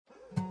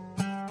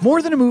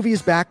More Than a Movie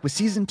is back with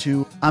Season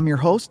 2. I'm your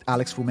host,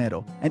 Alex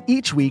Fumero, and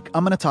each week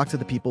I'm going to talk to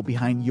the people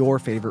behind your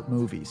favorite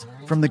movies.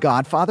 From The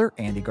Godfather,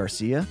 Andy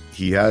Garcia.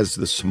 He has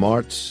the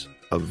smarts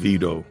of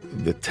Vito,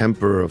 the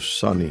temper of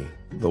Sonny,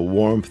 the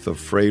warmth of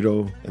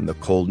Fredo, and the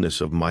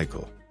coldness of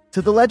Michael.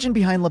 To the legend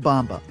behind La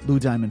Bamba, Lou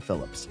Diamond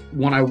Phillips.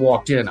 When I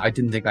walked in, I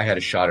didn't think I had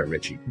a shot at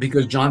Richie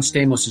because John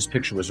Stamos'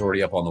 picture was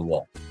already up on the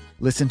wall.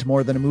 Listen to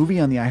More Than a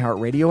Movie on the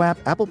iHeartRadio app,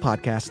 Apple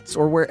Podcasts,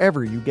 or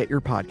wherever you get your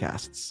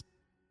podcasts.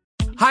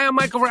 Hi, I'm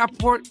Michael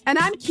Rappaport. And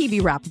I'm Kibi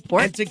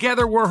Rappaport. And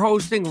together we're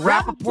hosting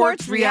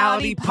Rappaport's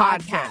Reality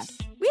Podcast.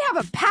 We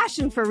have a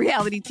passion for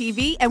reality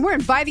TV, and we're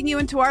inviting you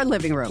into our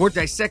living room. We're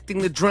dissecting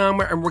the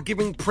drama, and we're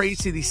giving praise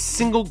to the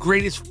single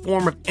greatest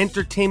form of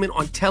entertainment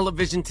on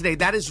television today.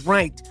 That is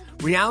right.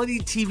 Reality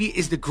TV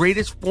is the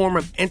greatest form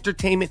of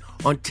entertainment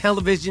on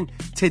television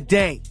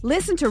today.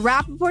 Listen to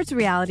Rappaport's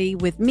Reality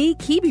with me,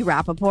 Kibi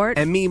Rappaport.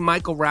 And me,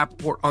 Michael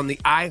Rappaport, on the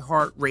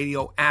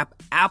iHeartRadio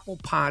app, Apple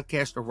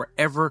Podcast, or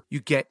wherever you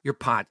get your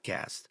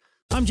podcast.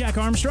 I'm Jack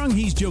Armstrong.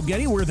 He's Joe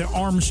Getty. We're the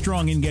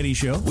Armstrong and Getty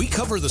Show. We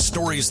cover the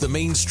stories the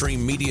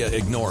mainstream media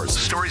ignores.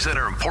 Stories that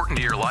are important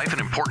to your life and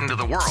important to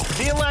the world.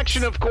 The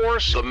election, of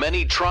course. The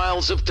many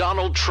trials of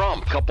Donald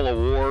Trump. Couple of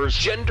wars.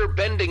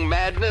 Gender-bending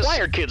madness. Why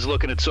are kids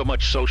looking at so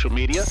much social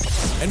media?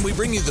 And we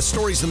bring you the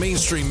stories the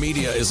mainstream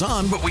media is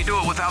on. But we do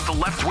it without the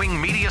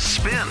left-wing media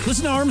spin.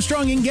 Listen to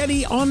Armstrong and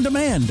Getty on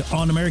demand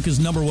on America's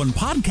 #1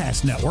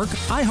 podcast network,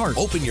 iHeart.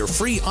 Open your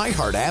free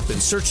iHeart app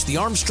and search The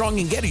Armstrong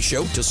and Getty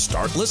Show to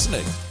start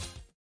listening.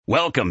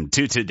 Welcome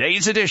to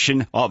today's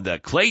edition of the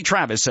Clay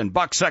Travis and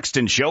Buck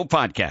Sexton Show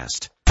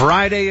podcast.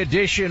 Friday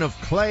edition of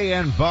Clay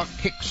and Buck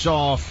kicks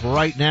off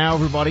right now,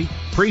 everybody.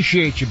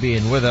 Appreciate you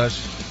being with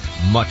us.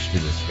 Much to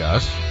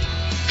discuss.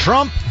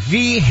 Trump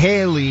v.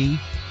 Haley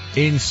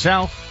in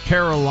South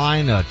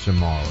Carolina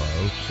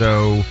tomorrow.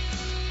 So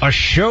a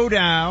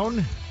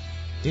showdown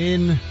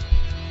in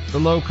the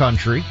Low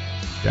Country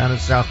down in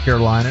South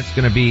Carolina. It's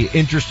going to be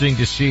interesting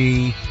to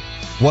see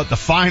what the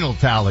final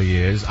tally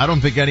is. I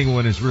don't think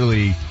anyone is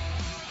really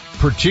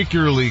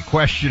particularly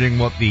questioning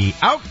what the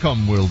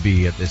outcome will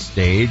be at this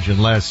stage,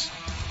 unless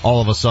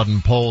all of a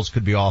sudden polls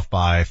could be off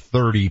by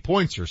 30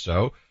 points or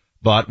so.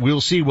 But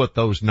we'll see what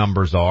those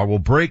numbers are. We'll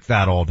break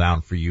that all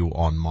down for you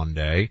on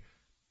Monday.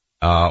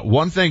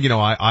 One thing,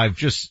 I've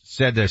just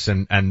said this,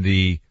 and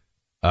the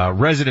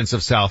residents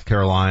of South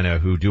Carolina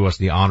who do us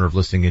the honor of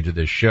listening into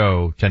this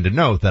show tend to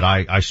note that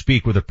I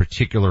speak with a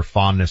particular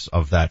fondness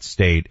of that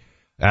state.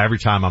 Every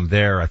time I'm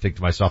there, I think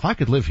to myself, I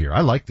could live here.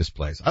 I like this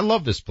place. I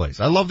love this place.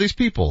 I love these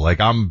people. Like,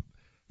 I'm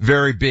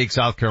very big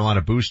South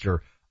Carolina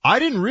booster. I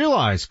didn't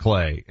realize,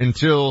 Clay,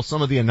 until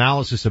some of the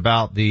analysis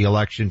about the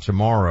election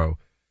tomorrow,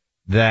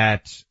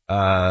 that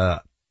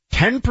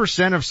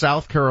 10% of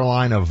South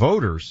Carolina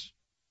voters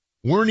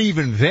weren't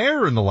even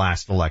there in the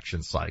last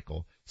election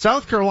cycle.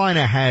 South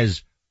Carolina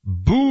has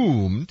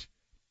boomed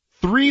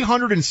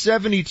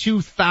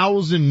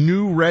 372,000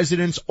 new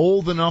residents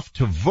old enough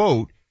to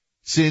vote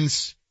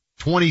since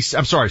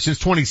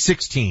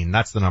 2016.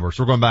 That's the number.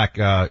 So we're going back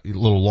a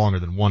little longer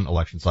than one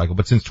election cycle,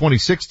 but since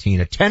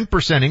 2016, a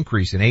 10%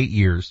 increase in 8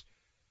 years.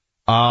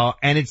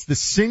 And it's the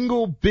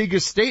single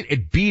biggest state.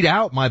 It beat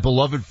out my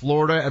beloved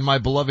Florida and my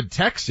beloved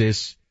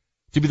Texas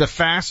to be the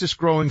fastest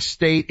growing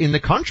state in the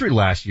country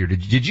last year.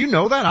 Did you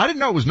know that? I didn't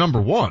know it was number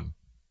one.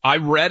 I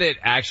read it,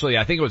 actually.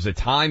 I think it was a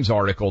Times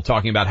article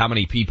talking about how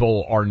many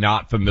people are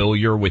not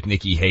familiar with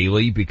Nikki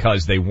Haley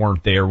because they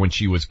weren't there when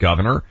she was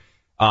governor.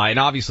 And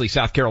obviously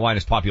South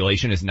Carolina's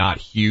population is not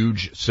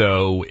huge,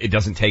 so it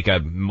doesn't take a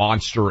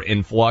monster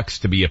influx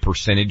to be a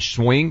percentage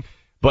swing.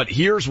 But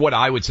here's what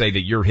I would say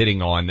that you're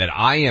hitting on, that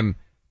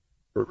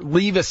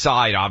leave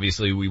aside,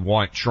 obviously, we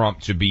want Trump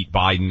to beat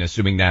Biden,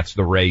 assuming that's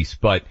the race.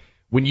 But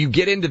when you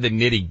get into the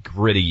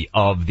nitty-gritty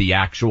of the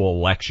actual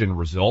election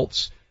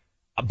results,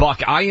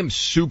 Buck, I am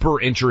super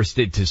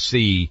interested to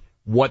see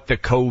what the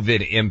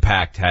COVID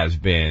impact has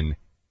been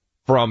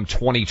from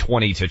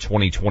 2020 to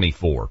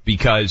 2024,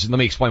 because let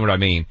me explain what I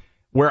mean.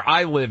 Where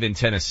I live in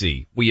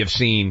Tennessee, we have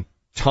seen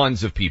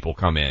tons of people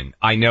come in.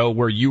 I know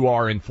where you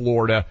are in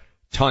Florida,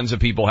 tons of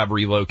people have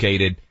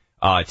relocated.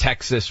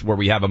 Texas, where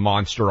we have a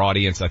monster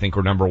audience. I think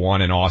we're number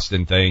one in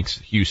Austin, thanks.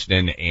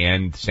 Houston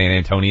and San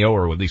Antonio,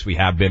 or at least we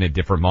have been at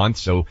different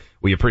months. So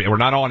we're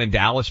not on in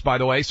Dallas, by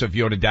the way. So if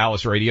you own a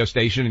Dallas radio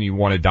station and you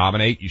want to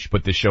dominate, you should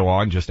put this show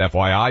on, just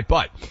FYI.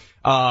 But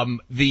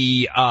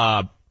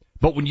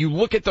when you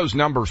look at those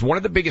numbers, one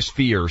of the biggest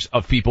fears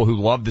of people who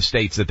love the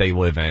states that they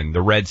live in,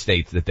 the red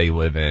states that they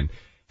live in,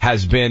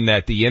 has been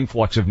that the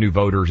influx of new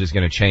voters is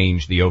going to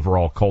change the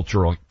overall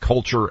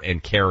culture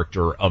and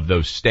character of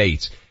those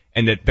states,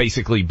 and that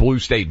basically blue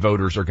state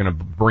voters are going to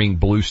bring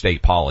blue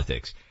state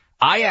politics.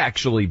 I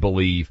actually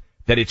believe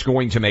that it's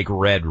going to make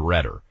red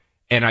redder.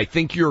 And I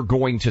think you're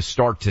going to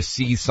start to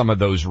see some of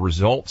those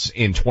results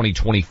in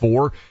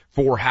 2024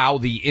 for how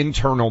the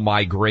internal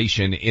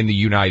migration in the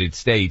United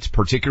States,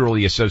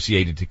 particularly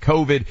associated to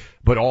COVID,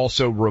 but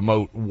also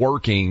remote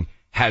working,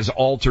 has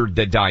altered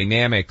the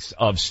dynamics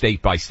of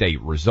state by state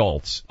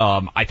results.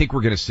 I think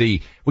we're going to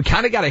see, we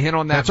kind of got a hint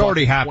on that. That's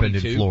already happened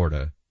in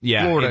Florida.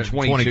 Yeah, Florida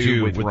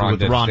 22 with Ron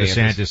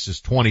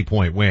DeSantis'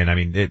 20-point win. I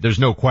mean, there's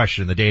no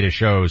question. The data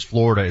shows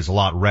Florida is a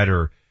lot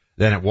redder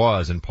than it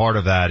was, and part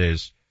of that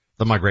is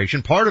the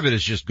migration. Part of it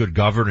is just good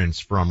governance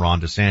from Ron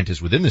DeSantis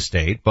within the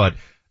state, but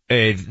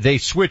they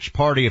switched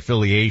party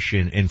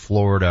affiliation in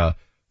Florida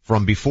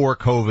from before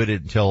COVID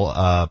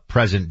until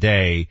present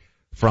day,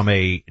 from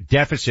a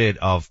deficit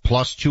of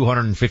plus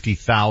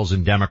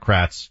 250,000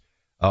 Democrats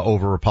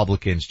over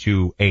Republicans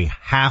to a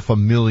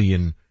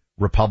 500,000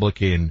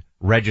 Republican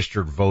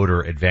registered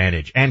voter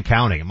advantage and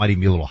counting. It might even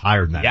be a little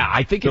higher than that. Yeah,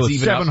 I think it's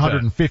even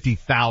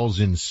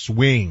 750,000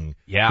 swing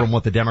from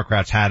what the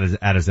Democrats had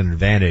as an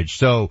advantage.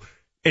 So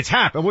it's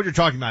happened. What you're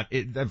talking about,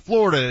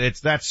 Florida,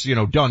 that's,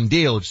 done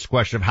deal. It's just a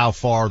question of how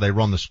far they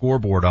run the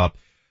scoreboard up.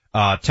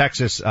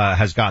 Texas,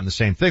 has gotten the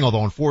same thing,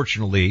 although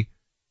unfortunately,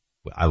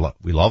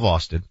 we love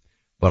Austin,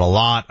 but a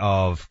lot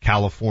of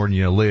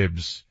California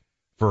libs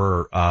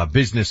for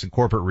business and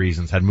corporate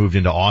reasons had moved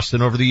into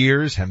Austin over the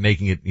years,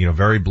 making it,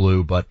 very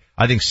blue. But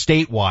I think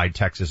statewide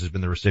Texas has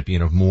been the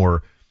recipient of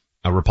more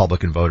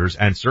Republican voters,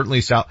 and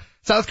certainly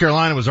South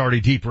Carolina was already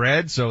deep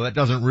red, so that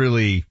doesn't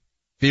really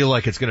feel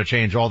like it's going to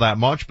change all that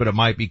much, but it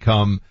might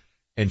become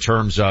in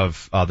terms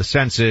of the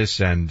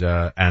census and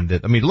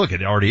look,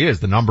 it already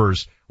is. The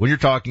numbers, when you're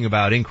talking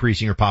about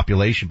increasing your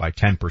population by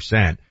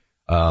 10%,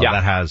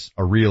 that has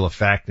a real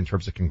effect in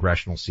terms of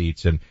congressional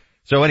seats. And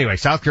so anyway,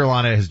 South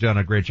Carolina has done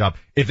a great job.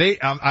 If they,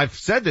 I've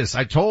said this,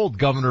 I told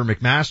Governor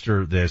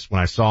McMaster this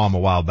when I saw him a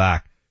while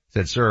back,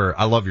 said, sir,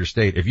 I love your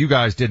state. If you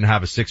guys didn't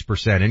have a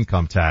 6%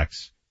 income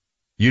tax,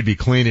 you'd be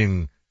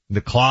cleaning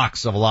the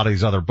clocks of a lot of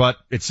these other, but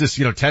it's just,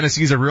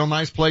 Tennessee's a real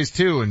nice place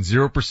too, and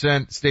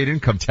 0% state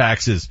income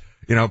taxes,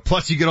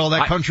 plus you get all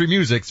that country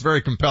music. It's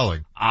very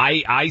compelling.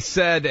 I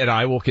said, and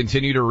I will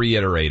continue to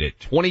reiterate it,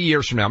 20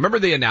 years from now, remember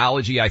the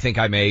analogy I think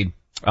I made?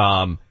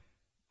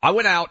 I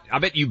went out, I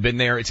bet you've been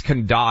there. It's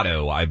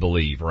Condado, I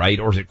believe, right?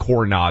 Or is it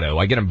Coronado?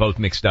 I get them both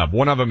mixed up.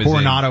 One of them is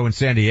Coronado in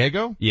San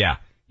Diego? Yeah.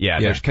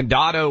 There's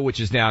Condado, which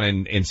is down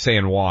in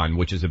San Juan,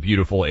 which is a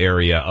beautiful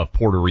area of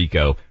Puerto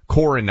Rico.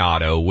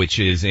 Coronado, which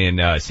is in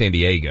San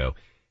Diego.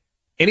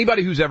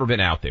 Anybody who's ever been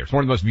out there, it's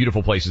one of the most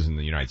beautiful places in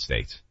the United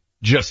States.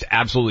 Just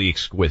absolutely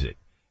exquisite.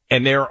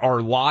 And there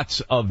are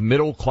lots of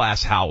middle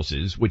class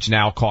houses, which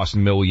now cost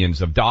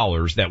millions of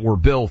dollars, that were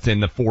built in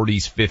the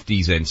 40s,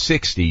 50s, and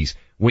 60s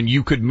when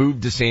you could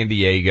move to San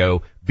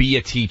Diego, be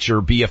a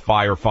teacher, be a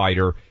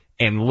firefighter,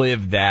 and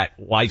live that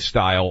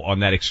lifestyle on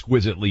that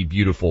exquisitely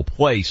beautiful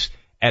place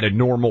at a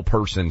normal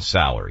person's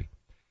salary.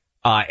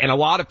 And a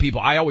lot of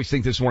people, I always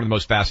think this is one of the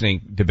most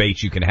fascinating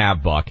debates you can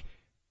have, Buck.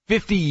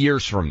 50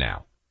 years from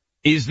now,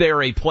 is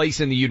there a place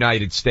in the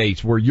United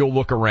States where you'll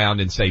look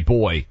around and say,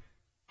 boy,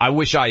 I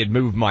wish I had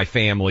moved my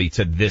family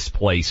to this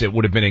place. It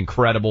would have been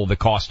incredible. The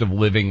cost of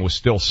living was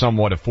still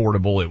somewhat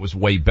affordable. It was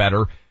way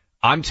better.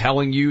 I'm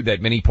telling you that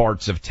many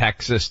parts of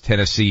Texas,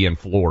 Tennessee, and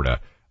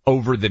Florida,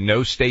 over the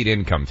no state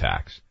income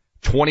tax,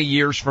 20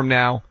 years from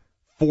now,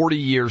 40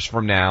 years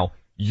from now,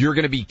 you're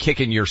going to be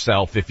kicking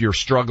yourself if you're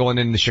struggling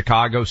in the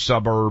Chicago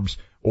suburbs,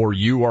 or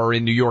you are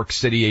in New York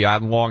City,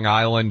 on Long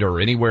Island, or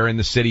anywhere in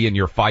the city, and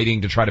you're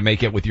fighting to try to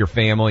make it with your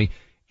family.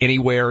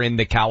 Anywhere in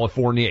the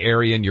California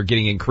area, and you're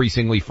getting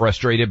increasingly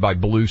frustrated by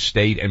blue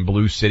state and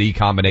blue city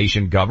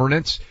combination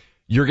governance,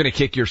 you're going to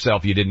kick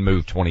yourself you didn't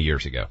move 20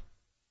 years ago.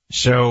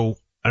 So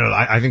I don't know.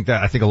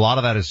 I think a lot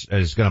of that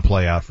is going to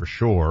play out for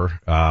sure.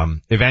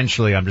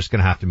 Eventually I'm just going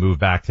to have to move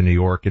back to New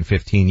York in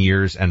 15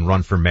 years and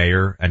run for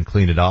mayor and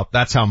clean it up.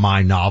 That's how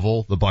my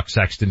novel, The Buck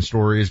Sexton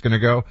Story, is going to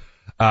go.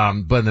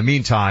 But in the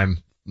meantime,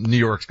 New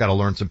York's got to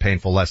learn some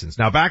painful lessons.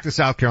 Now back to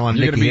South Carolina.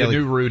 You're going to be the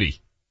new Rudy,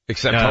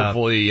 except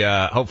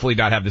hopefully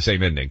not have the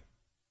same ending.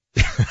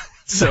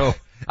 So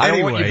I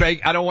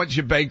don't want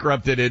you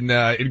bankrupted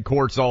in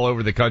courts all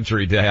over the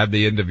country to have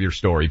the end of your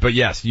story. But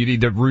yes, you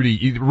need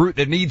to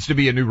there needs to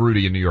be a new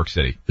Rudy in New York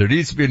City. There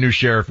needs to be a new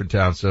sheriff in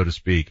town, so to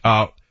speak.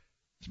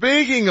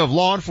 Speaking of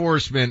law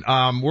enforcement,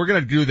 we're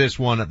going to do this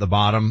one at the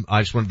bottom.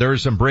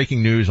 There's some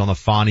breaking news on the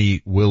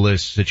Fani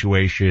Willis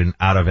situation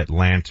out of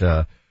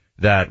Atlanta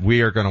that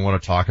we are going to want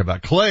to talk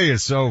about. Clay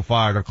is so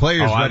fired up. Clay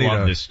is ready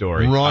to this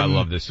story. Run I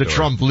love this story. The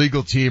Trump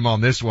legal team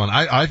on this one.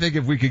 I think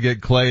if we could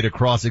get Clay to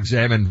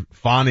cross-examine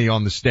Fani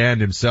on the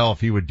stand himself,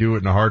 he would do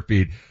it in a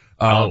heartbeat.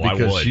 Because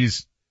I would.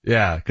 she's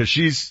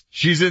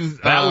in,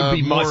 that would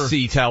be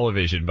must-see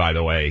television, by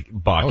the way,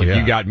 Buck. If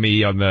you got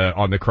me on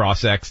the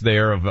cross-ex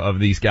there of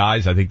these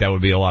guys, I think that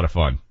would be a lot of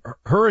fun.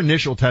 Her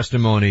initial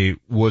testimony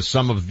was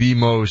some of the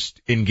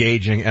most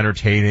engaging,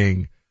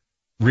 entertaining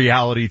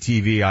reality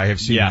TV I have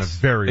seen in a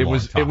very long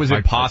time. It was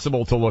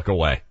impossible to look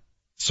away.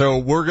 So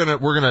we're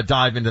gonna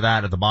dive into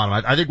that at the bottom.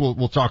 I think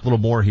we'll talk a little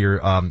more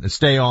here,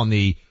 stay on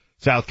the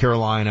South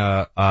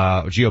Carolina,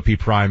 GOP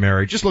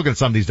primary. Just looking at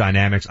some of these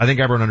dynamics. I think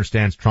everyone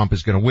understands Trump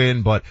is gonna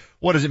win, but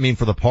what does it mean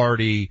for the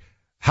party?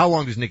 How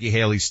long does Nikki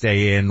Haley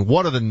stay in?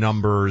 What are the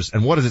numbers?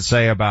 And what does it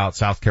say about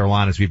South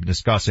Carolina as we've been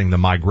discussing the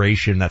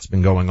migration that's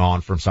been going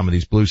on from some of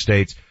these blue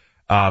states?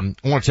 I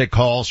want to take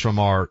calls from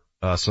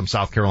some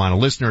South Carolina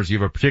listeners. You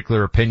have a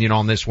particular opinion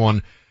on this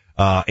one.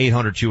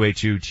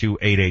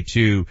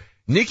 800-282-2882.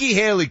 Nikki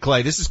Haley,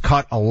 Clay, this is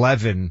cut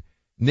 11.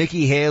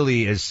 Nikki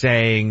Haley is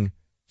saying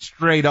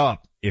straight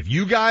up, if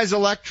you guys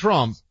elect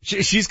Trump,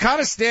 she's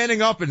kind of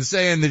standing up and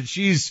saying that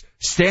she's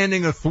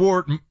standing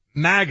athwart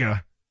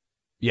MAGA.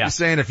 Yeah. She's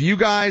saying if you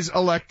guys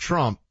elect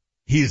Trump,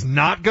 he's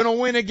not going to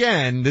win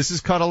again. This is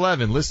cut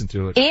 11. Listen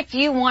to it. If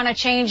you want a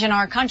change in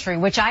our country,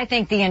 which I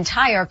think the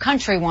entire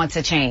country wants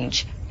a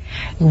change,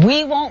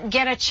 we won't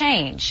get a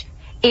change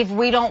if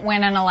we don't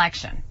win an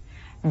election.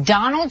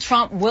 Donald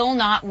Trump will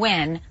not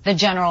win the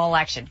general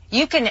election.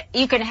 You can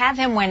have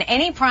him win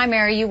any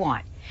primary you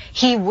want.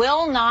 He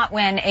will not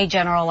win a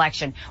general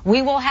election.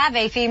 We will have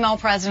a female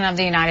president of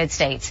the United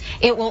States.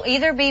 It will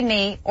either be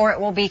me or it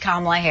will be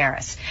Kamala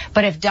Harris.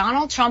 But if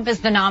Donald Trump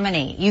is the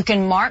nominee, you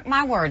can mark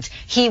my words,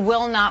 he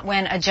will not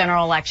win a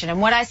general election.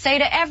 And what I say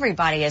to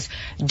everybody is,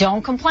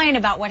 don't complain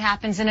about what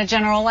happens in a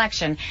general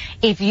election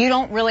if you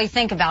don't really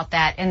think about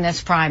that in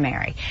this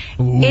primary.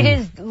 Ooh. It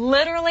is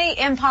literally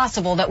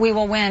impossible that we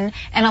will win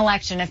an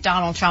election if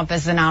Donald Trump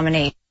is the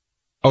nominee.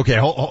 Okay,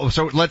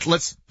 so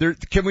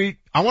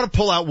I want to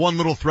pull out one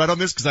little thread on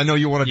this because I know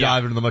you want to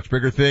dive into the much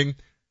bigger thing.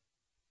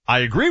 I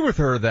agree with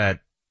her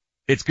that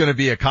it's going to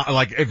be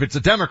if it's a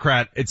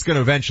Democrat, it's going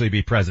to eventually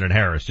be President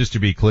Harris, just to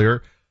be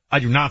clear. I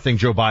do not think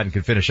Joe Biden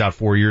can finish out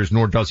 4 years,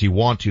 nor does he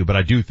want to, but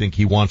I do think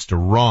he wants to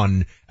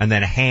run and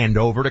then hand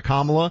over to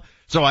Kamala.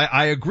 So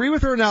I agree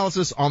with her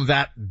analysis on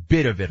that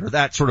bit of it, or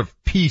that sort of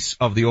piece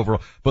of the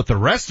overall, but the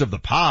rest of the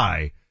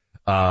pie,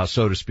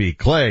 so to speak,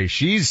 Clay,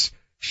 she's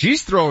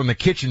throwing the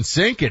kitchen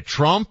sink at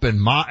Trump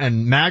and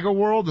MAGA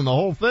world and the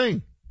whole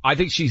thing. I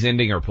think she's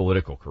ending her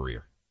political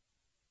career.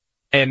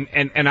 And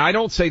I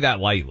don't say that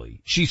lightly.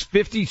 She's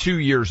 52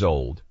 years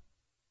old.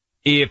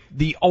 If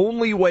the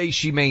only way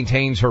she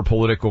maintains her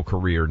political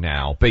career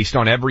now, based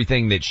on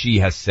everything that she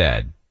has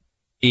said,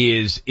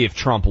 is if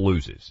Trump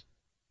loses.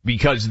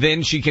 Because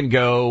then she can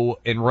go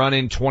and run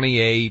in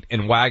 28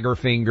 and wag her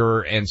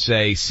finger and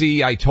say,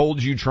 see, I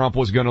told you Trump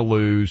was going to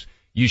lose.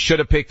 You should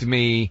have picked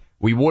me.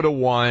 We would have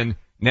won.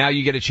 Now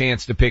you get a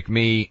chance to pick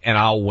me and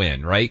I'll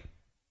win, right?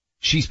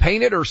 She's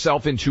painted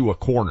herself into a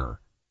corner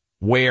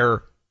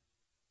where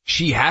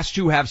she has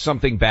to have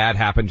something bad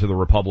happen to the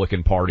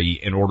Republican Party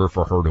in order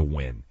for her to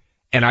win.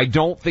 And I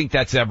don't think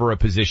that's ever a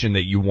position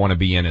that you want to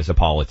be in as a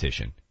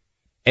politician.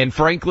 And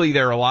frankly,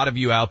 there are a lot of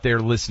you out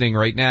there listening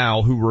right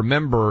now who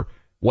remember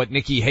what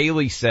Nikki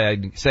Haley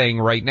saying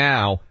right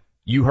now.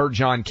 You heard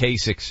John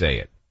Kasich say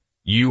it.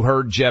 You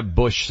heard Jeb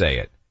Bush say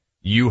it.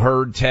 You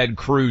heard Ted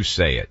Cruz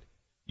say it.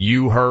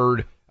 You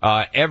heard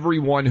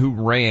everyone who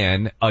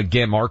ran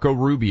again, Marco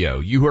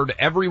Rubio. You heard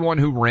everyone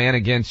who ran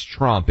against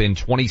Trump in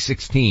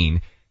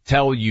 2016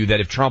 tell you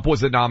that if Trump was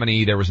the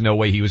nominee, there was no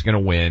way he was going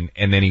to win,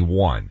 and then he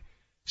won.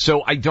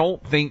 So I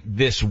don't think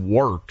this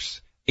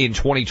works in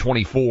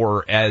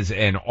 2024 as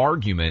an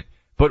argument,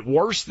 but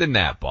worse than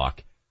that,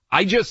 Buck,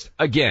 I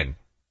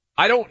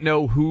don't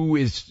know who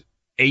is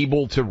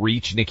able to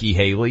reach Nikki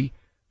Haley,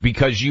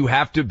 because you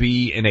have to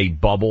be in a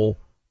bubble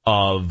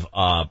of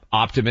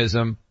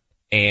optimism,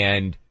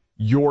 and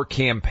your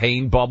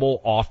campaign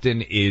bubble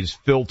often is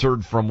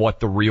filtered from what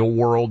the real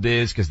world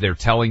is, because they're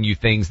telling you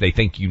things they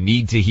think you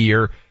need to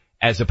hear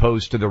as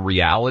opposed to the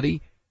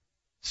reality.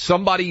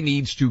 Somebody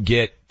needs to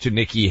get to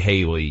Nikki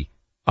Haley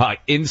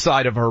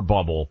inside of her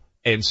bubble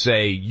and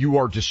say, you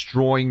are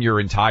destroying your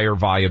entire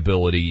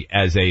viability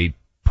as a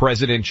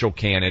presidential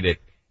candidate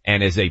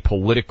and as a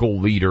political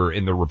leader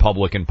in the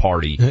Republican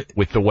Party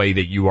with the way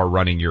that you are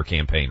running your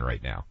campaign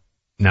right now.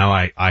 Now,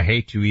 I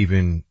hate to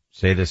even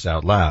say this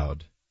out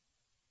loud,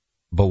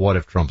 but what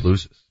if Trump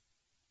loses?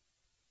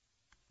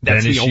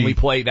 That's the only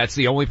play. That's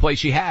the only play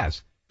she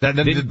has. But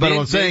what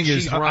I'm saying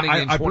is,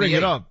 I bring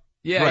it up.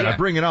 Yeah, right, yeah. I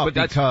bring it up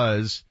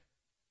because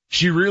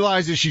she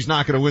realizes she's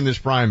not going to win this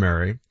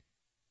primary,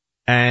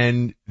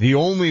 and the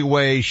only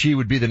way she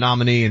would be the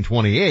nominee in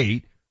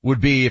 28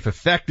 would be if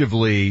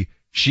effectively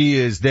she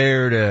is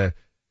there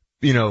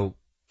to,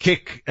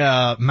 kick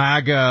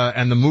MAGA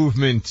and the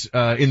movement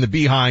in the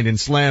behind and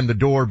slam the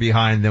door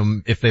behind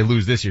them if they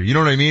lose this year. You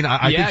know what I mean?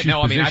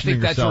 I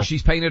think that's where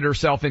she's painted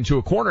herself into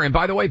a corner. And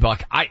by the way,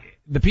 Buck,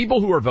 the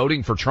people who are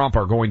voting for Trump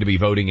are going to be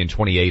voting in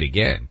 28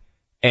 again.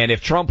 And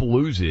if Trump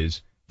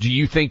loses, do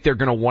you think they're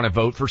going to want to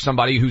vote for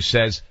somebody who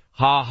says,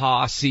 ha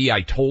ha, see, I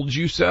told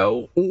you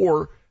so?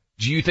 Or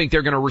do you think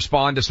they're going to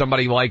respond to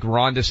somebody like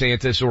Ron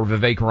DeSantis or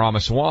Vivek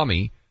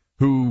Ramaswamy,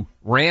 who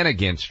ran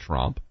against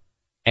Trump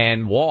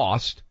and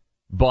lost,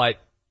 but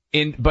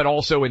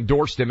also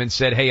endorsed him and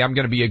said, hey, I'm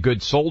going to be a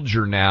good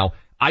soldier now?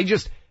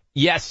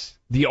 Yes,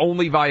 the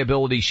only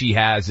viability she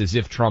has is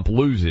if Trump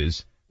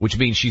loses, which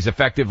means she's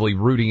effectively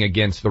rooting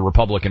against the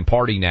Republican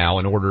Party now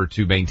in order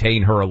to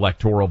maintain her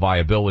electoral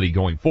viability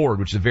going forward,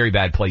 which is a very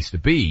bad place to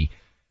be.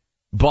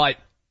 But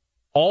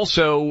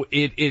also,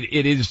 it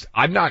is,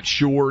 I'm not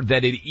sure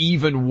that it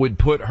even would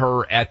put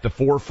her at the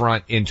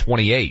forefront in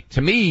 28.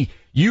 To me,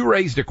 you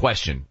raised a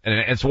question, and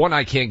it's one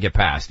I can't get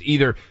past.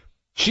 Either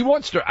she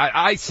wants to,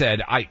 I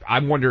said, I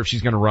wonder if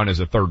she's going to run as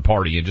a third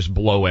party and just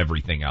blow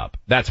everything up.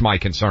 That's my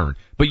concern.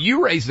 But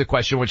you raised the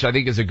question, which I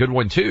think is a good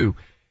one too.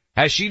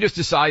 Has she just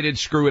decided,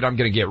 screw it, I'm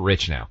going to get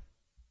rich now?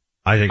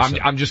 I think so.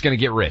 I'm just going to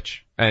get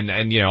rich.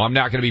 And, you know, I'm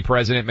not going to be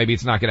president. Maybe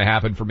it's not going to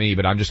happen for me,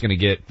 but I'm just going to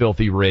get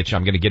filthy rich.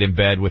 I'm going to get in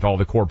bed with all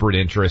the corporate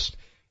interest,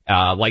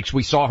 like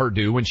we saw her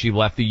do when she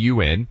left the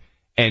UN,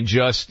 and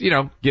just, you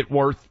know, get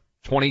worth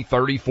 20,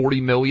 30,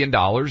 40 million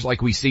dollars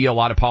like we see a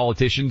lot of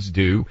politicians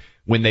do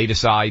when they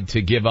decide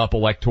to give up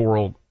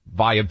electoral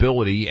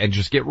viability and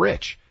just get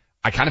rich.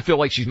 I kind of feel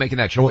like she's making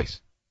that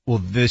choice. Well,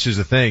 this is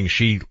the thing.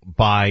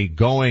 By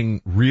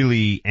going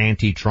really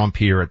anti-Trump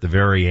here at the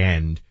very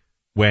end,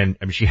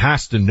 she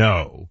has to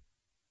know,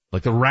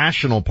 like the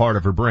rational part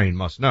of her brain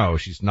must know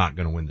she's not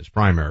going to win this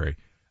primary.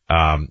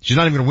 She's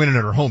not even going to win it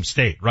in her home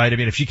state, right? I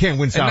mean, if she can't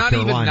win South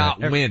Carolina. And not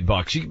even win,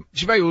 Buck. She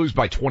may lose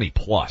by 20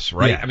 plus,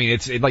 right? Yeah. I mean,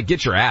 it's like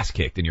get your ass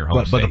kicked in your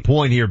home state. But the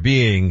point here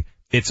being,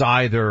 it's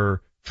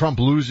either Trump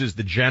loses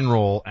the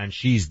general and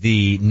she's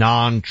the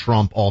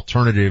non-Trump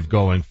alternative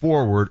going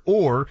forward,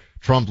 or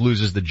Trump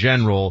loses the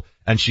general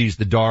and she's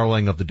the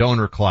darling of the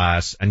donor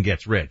class and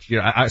gets rich.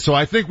 You know, so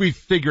I think we've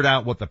figured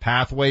out what the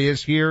pathway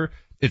is here.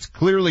 It's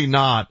clearly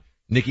not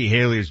Nikki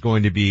Haley is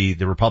going to be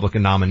the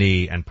Republican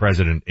nominee and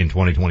president in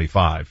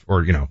 2025,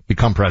 or, you know,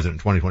 become president in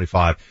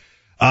 2025.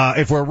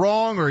 If we're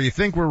wrong or you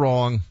think we're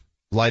wrong,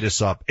 light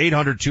us up.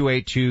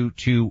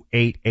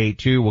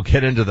 800-282-2882. We'll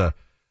get into the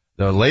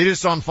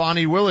latest on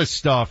Fani Willis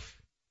stuff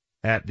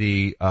at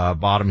the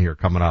bottom here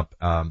coming up.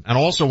 And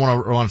also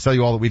want to tell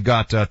you all that we've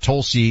got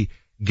Tulsi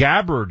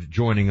Gabbard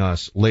joining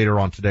us later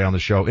on today on the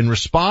show in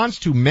response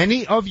to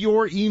many of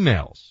your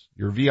emails,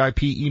 your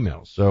VIP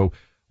emails. So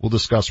we'll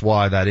discuss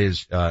why that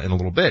is in a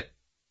little bit.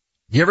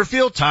 You ever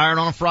feel tired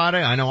on a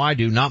Friday? I know I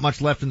do. Not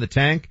much left in the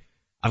tank.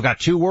 I've got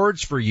 2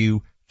 words for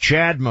you: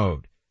 Chad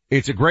Mode.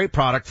 It's a great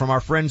product from our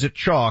friends at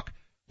Chalk,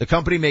 the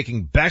company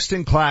making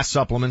best-in-class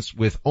supplements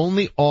with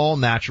only all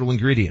natural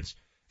ingredients.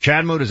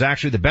 Chad Mode is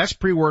actually the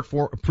best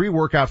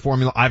pre-workout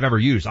formula I've ever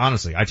used.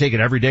 Honestly, I take it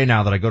every day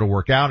now that I go to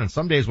work out, and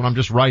some days when I'm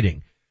just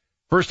writing.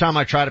 First time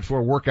I tried it for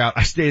a workout,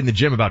 I stayed in the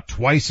gym about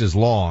twice as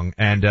long,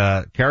 and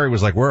Carrie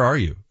was like, "Where are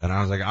you?" And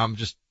I was like, "I'm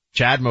just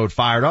Chad Mode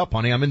fired up,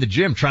 honey. I'm in the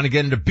gym trying to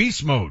get into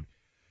beast mode."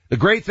 The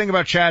great thing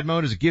about Chad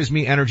Mode is it gives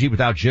me energy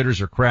without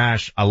jitters or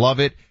crash. I love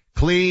it.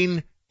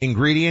 Clean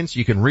ingredients.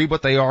 You can read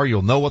what they are.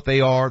 You'll know what they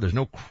are. There's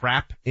no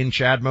crap in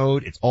Chad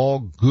Mode. It's all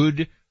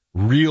good,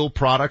 real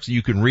products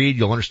you can read.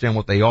 You'll understand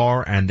what they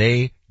are, and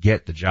they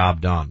get the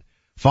job done.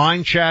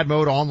 Find Chad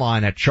Mode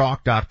online at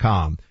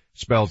chalk.com,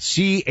 spelled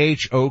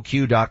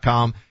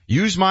CHOQ.com.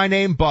 Use my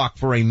name Buck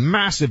for a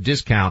massive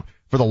discount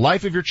for the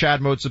life of your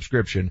Chad Mode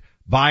subscription.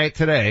 Buy it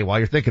today while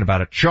you're thinking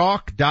about it.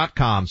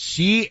 Chalk.com,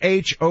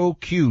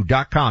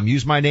 CHOQ.com.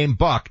 Use my name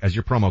Buck as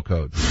your promo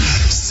code.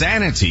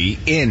 Sanity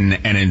in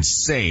an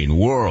insane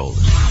world.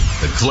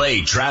 The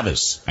Clay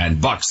Travis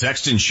and Buck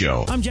Sexton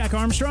Show. I'm Jack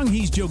Armstrong.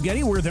 He's Joe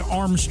Getty. We're the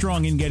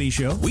Armstrong and Getty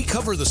Show. We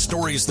cover the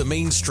stories the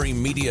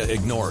mainstream media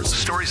ignores.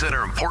 Stories that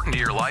are important to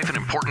your life and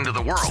important to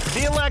the world.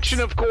 The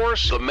election, of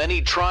course. The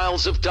many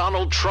trials of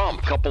Donald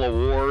Trump. Couple of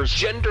wars.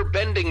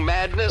 Gender-bending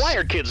madness. Why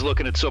are kids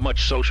looking at so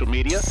much social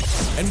media?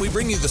 And we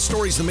bring you the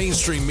stories the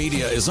mainstream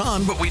media is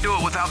on, But we do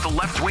it without the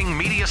left-wing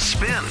media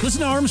spin.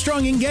 Listen to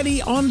Armstrong and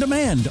Getty on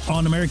demand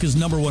on America's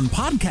 #1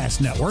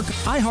 podcast network,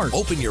 iHeart.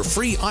 Open your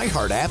free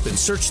iHeart app and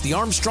search the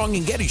Armstrong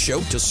and Getty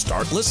Show to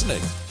start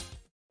listening.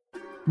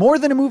 More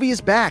Than a Movie is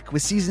back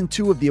with season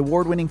 2 of the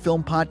award-winning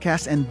film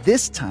podcast, and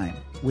this time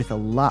with a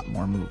lot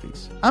more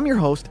movies. I'm your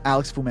host,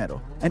 Alex Fumero,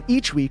 and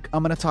each week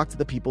I'm going to talk to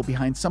the people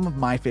behind some of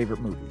my favorite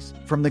movies.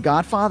 From The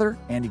Godfather,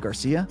 Andy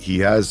Garcia. He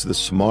has the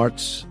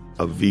smarts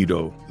of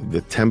Vito,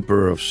 the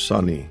temper of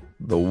Sonny,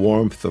 the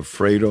warmth of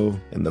Fredo,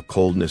 and the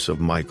coldness of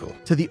Michael.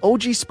 To the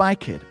OG Spy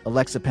Kid,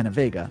 Alexa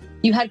Penavega.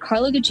 You had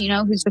Carla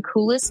Gugino, who's the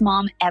coolest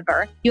mom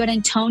ever. You had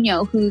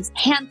Antonio, who's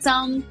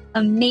handsome,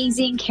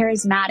 amazing,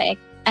 charismatic.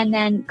 And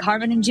then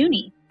Carmen and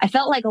Junie. I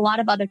felt like a lot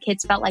of other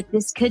kids felt like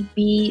this could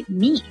be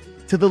me.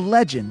 To the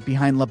legend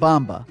behind La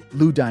Bamba,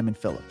 Lou Diamond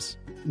Phillips.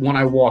 When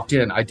I walked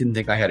in, I didn't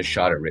think I had a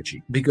shot at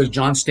Richie because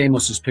John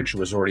Stamos' picture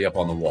was already up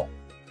on the wall.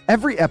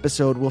 Every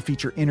episode will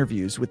feature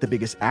interviews with the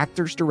biggest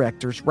actors,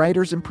 directors,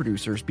 writers, and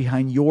producers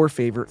behind your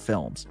favorite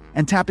films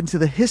and tap into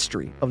the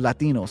history of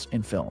Latinos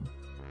in film.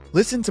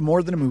 Listen to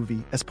More Than a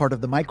Movie as part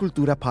of the My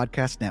Cultura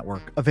podcast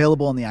network,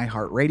 available on the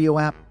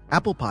iHeartRadio app,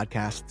 Apple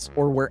Podcasts,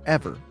 or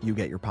wherever you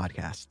get your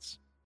podcasts.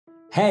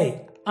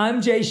 Hey,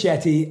 I'm Jay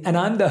Shetty, and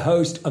I'm the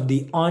host of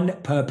the On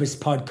Purpose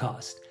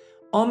podcast.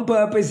 On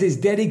Purpose is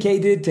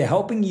dedicated to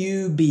helping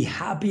you be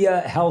happier,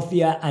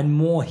 healthier, and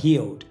more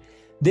healed.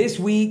 This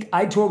week,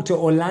 I talked to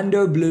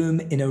Orlando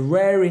Bloom in a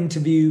rare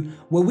interview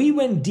where we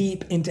went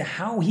deep into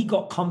how he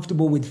got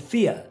comfortable with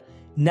fear,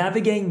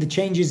 navigating the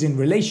changes in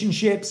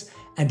relationships,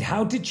 and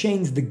how to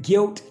change the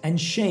guilt and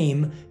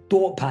shame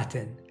thought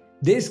pattern.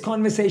 This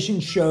conversation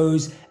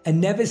shows a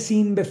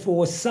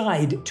never-seen-before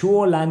side to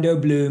Orlando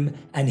Bloom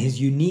and his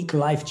unique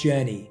life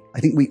journey. I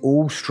think we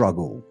all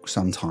struggle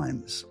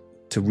sometimes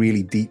to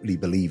really deeply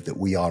believe that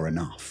we are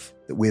enough,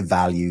 that we're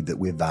valued, that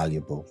we're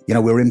valuable. You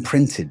know, we're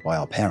imprinted by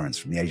our parents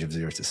from the age of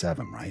 0 to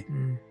 7, right?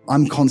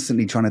 I'm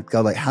constantly trying to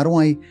go like, how do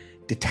I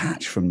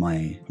detach from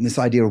this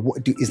idea of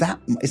is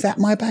that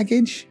my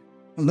baggage?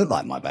 Doesn't look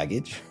like my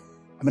baggage.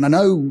 I mean, I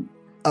know.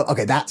 Oh,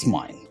 okay, that's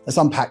mine. Let's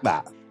unpack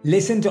that.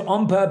 Listen to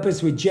On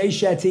Purpose with Jay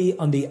Shetty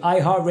on the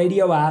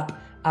iHeartRadio app,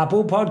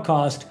 Apple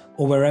Podcast,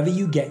 or wherever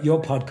you get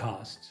your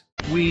podcasts.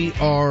 We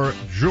are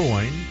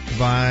joined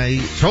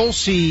by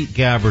Tulsi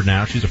Gabbard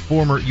now. She's a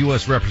former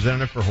U.S.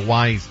 representative for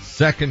Hawaii's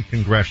 2nd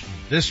Congressional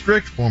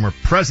District, former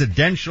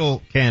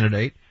presidential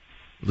candidate,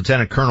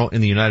 lieutenant colonel in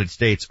the United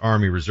States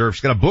Army Reserve.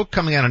 She's got a book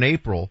coming out in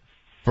April,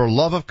 For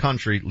Love of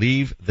Country,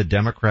 Leave the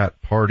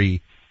Democrat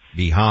Party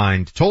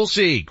Behind.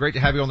 Tulsi, great to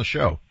have you on the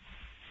show.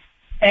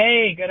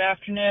 Hey, good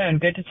afternoon.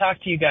 Good to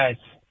talk to you guys.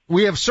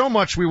 We have so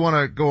much we want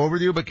to go over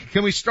with you, but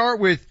can we start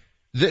with,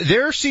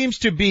 there seems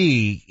to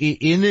be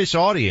in this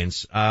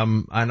audience,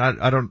 and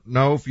I don't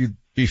know if you'd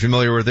be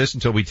familiar with this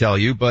until we tell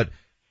you, but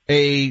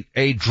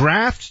a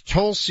draft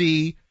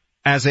Tulsi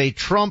as a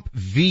Trump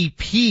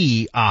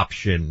VP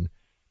option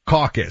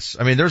caucus.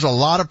 I mean, there's a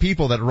lot of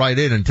people that write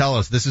in and tell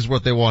us this is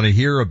what they want to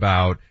hear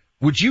about.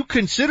 Would you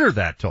consider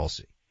that,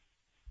 Tulsi?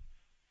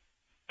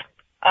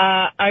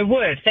 I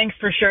would. Thanks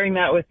for sharing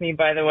that with me,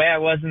 by the way. I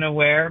wasn't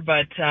aware,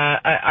 but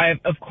I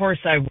of course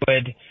I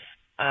would.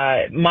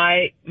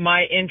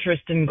 My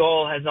interest and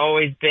goal has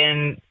always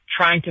been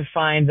trying to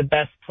find the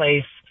best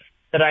place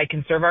that I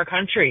can serve our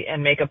country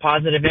and make a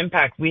positive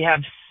impact. We have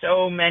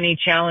so many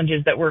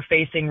challenges that we're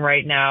facing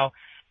right now.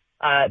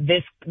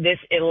 This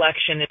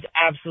election is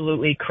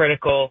absolutely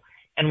critical.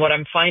 And what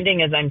I'm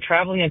finding as I'm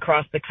traveling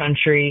across the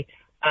country,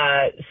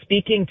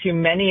 speaking to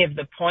many of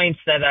the points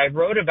that I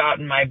wrote about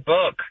in my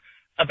book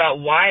about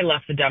why I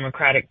left the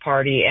Democratic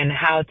Party and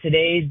how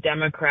today's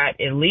Democrat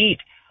elite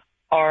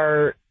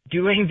are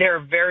doing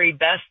their very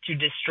best to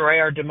destroy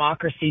our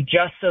democracy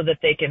just so that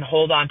they can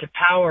hold on to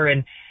power.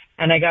 And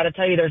I got to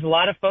tell you, there's a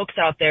lot of folks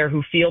out there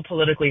who feel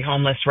politically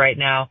homeless right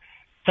now.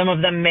 Some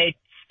of them may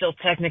still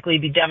technically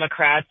be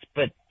Democrats,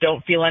 but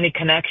don't feel any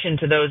connection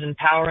to those in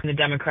power in the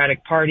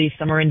Democratic Party.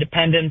 Some are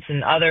independents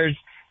and others.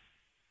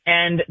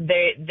 And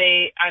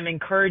I'm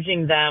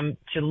encouraging them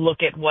to look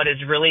at what is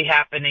really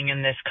happening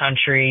in this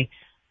country,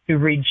 to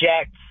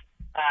reject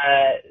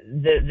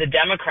the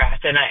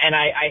Democrats. And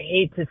I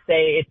hate to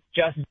say it's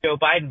just Joe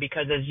Biden,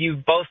 because as you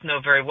both know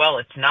very well,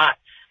 it's not.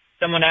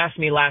 Someone asked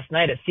me last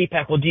night at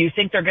CPAC, well, do you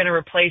think they're going to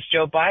replace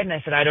Joe Biden?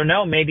 I said, I don't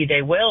know. Maybe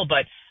they will,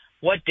 but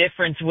what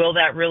difference will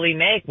that really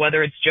make?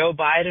 Whether it's Joe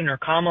Biden or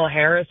Kamala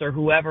Harris or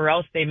whoever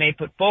else they may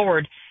put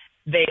forward,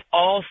 they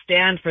all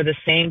stand for the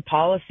same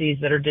policies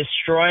that are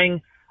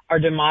destroying our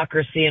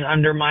democracy and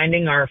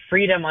undermining our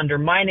freedom,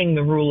 undermining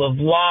the rule of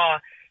law,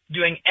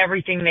 doing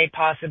everything they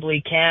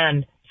possibly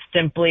can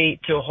simply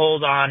to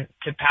hold on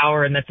to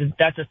power. And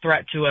that's a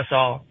threat to us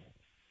all.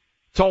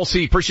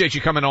 Tulsi, appreciate you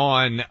coming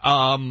on.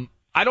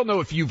 I don't know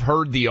if you've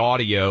heard the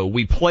audio.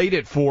 We played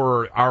it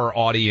for our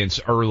audience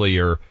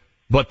earlier,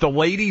 but the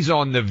ladies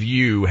on The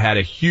View had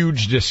a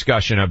huge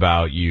discussion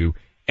about you,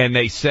 and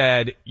they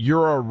said,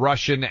 you're a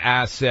Russian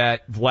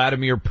asset.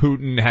 Vladimir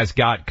Putin has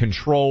got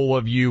control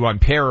of you. I'm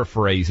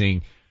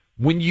paraphrasing.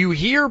 When you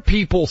hear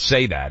people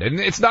say that, and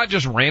it's not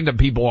just random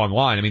people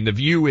online. I mean, The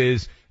View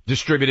is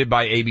distributed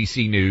by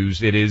ABC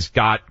News. It has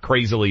got,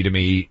 crazily to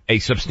me, a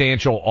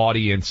substantial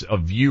audience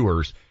of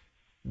viewers.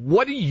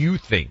 What do you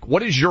think?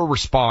 What is your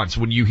response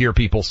when you hear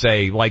people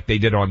say, like they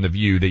did on The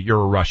View, that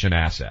you're a Russian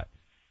asset?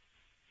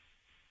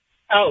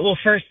 Oh, well,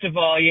 first of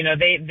all, you know,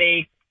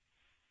 they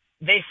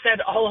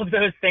said all of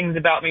those things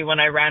about me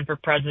when I ran for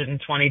president in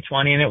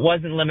 2020, and it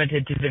wasn't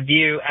limited to The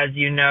View. As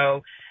you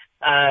know,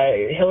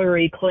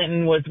 Hillary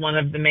Clinton was one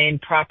of the main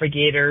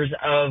propagators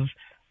of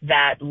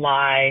that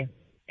lie.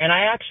 And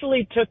I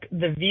actually took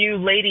The View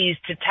ladies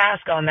to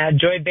task on that,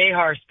 Joy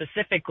Behar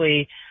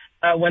specifically,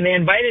 when they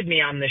invited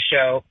me on the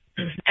show,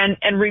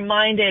 and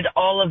reminded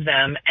all of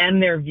them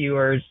and their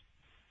viewers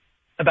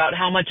about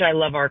how much I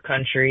love our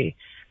country.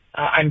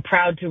 I'm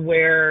proud to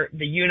wear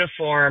the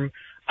uniform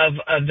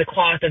of the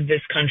cloth of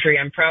this country.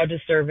 I'm proud to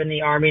serve in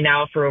the Army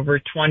now for over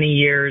 20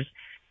 years,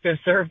 to have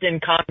served in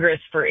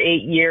Congress for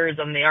 8 years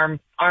on the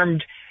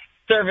armed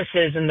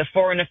services and the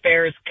foreign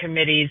affairs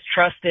committees,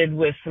 trusted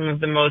with some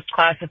of the most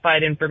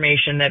classified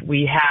information that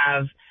we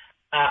have.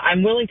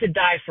 I'm willing to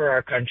die for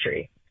our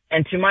country.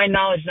 And to my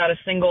knowledge, not a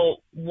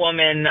single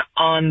woman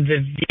on The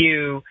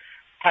View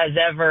has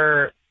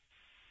ever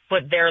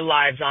put their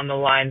lives on the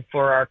line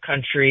for our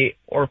country,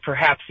 or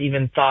perhaps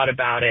even thought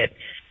about it.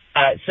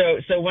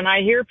 So when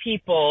I hear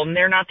people, and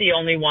they're not the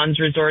only ones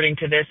resorting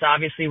to this,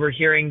 obviously we're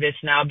hearing this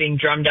now being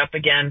drummed up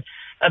again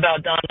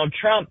about Donald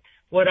Trump.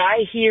 What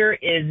I hear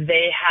is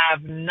they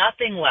have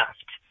nothing left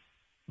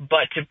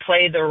but to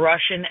play the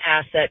Russian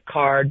asset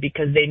card,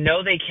 because they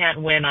know they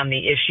can't win on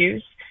the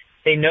issues.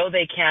 They know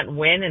they can't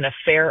win in a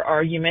fair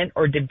argument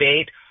or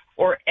debate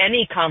or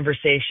any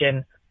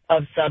conversation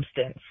of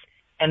substance.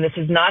 And this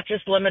is not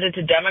just limited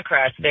to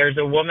Democrats. There's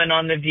a woman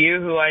on The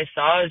View who I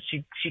saw,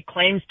 she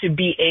claims to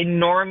be a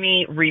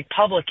normie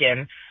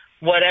Republican,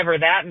 whatever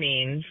that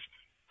means.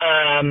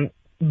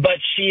 But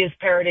she is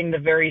parroting the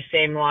very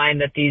same line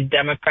that these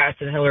Democrats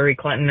and Hillary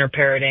Clinton are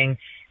parroting.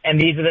 And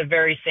these are the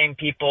very same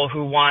people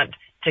who want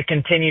to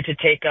continue to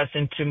take us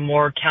into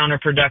more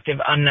counterproductive,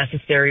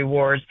 unnecessary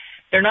wars.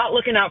 They're not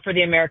looking out for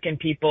the American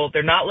people.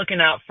 They're not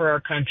looking out for our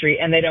country,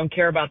 and they don't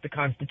care about the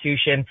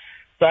Constitution.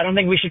 So I don't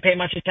think we should pay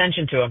much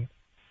attention to them.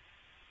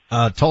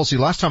 Tulsi,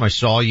 last time I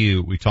saw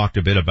you, we talked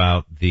a bit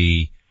about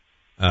the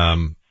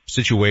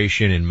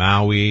situation in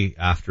Maui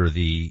after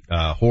the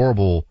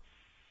horrible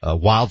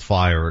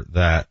wildfire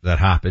that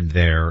happened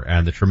there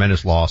and the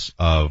tremendous loss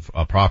of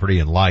property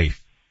and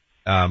life.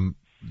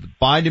 The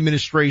Biden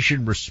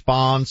administration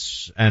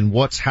response and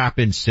what's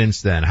happened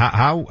since then.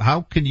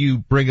 How can you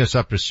bring us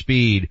up to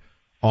speed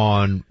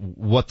on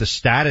what the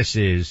status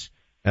is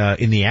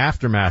in the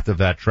aftermath of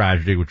that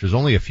tragedy, which was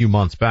only a few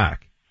months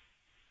back?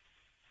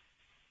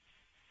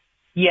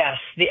 Yes,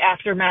 the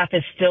aftermath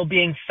is still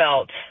being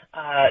felt.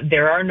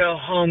 There are no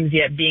homes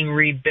yet being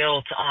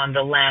rebuilt on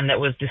the land that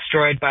was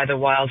destroyed by the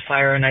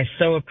wildfire, and I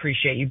so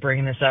appreciate you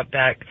bringing this up,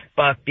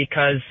 Buck,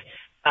 because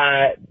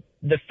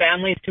the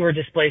families who are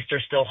displaced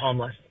are still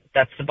homeless.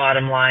 That's the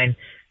bottom line.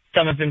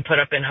 Some have been put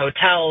up in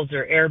hotels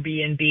or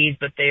Airbnbs,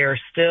 but they are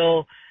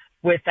still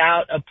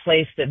without a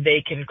place that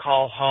they can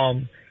call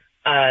home.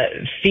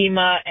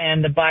 FEMA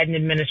and the Biden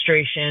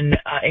administration,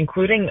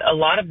 including a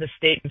lot of the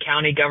state and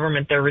county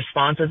government, their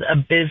response is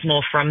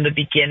abysmal from the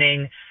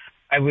beginning.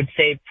 I would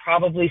say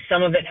probably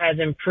some of it has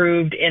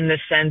improved in the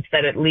sense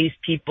that at least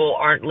people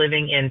aren't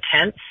living in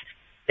tents.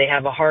 They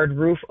have a hard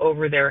roof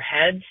over their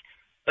heads.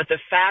 But the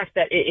fact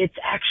that it's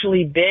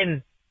actually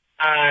been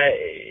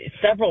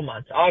several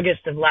months,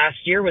 August of last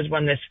year was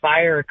when this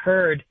fire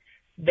occurred.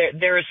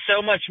 There is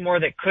so much more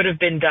that could have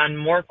been done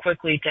more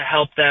quickly to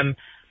help them,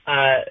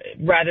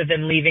 rather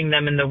than leaving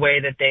them in the way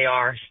that they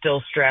are,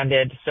 still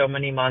stranded so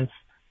many months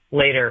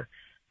later.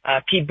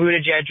 Pete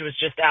Buttigieg was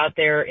just out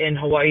there in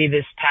Hawaii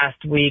this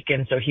past week,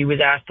 and so he was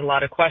asked a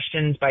lot of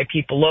questions by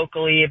people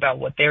locally about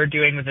what they're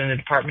doing within the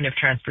Department of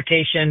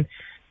Transportation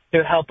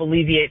to help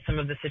alleviate some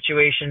of the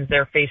situations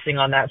they're facing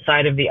on that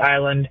side of the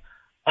island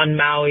on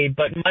Maui.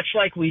 But much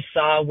like we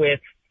saw with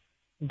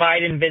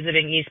Biden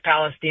visiting East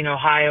Palestine,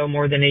 Ohio,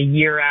 more than a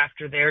year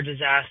after their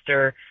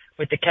disaster,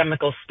 with the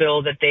chemical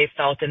spill that they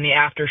felt and the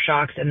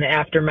aftershocks and the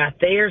aftermath,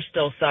 they are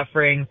still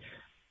suffering.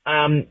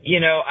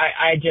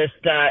 I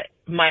just,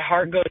 my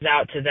heart goes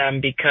out to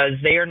them because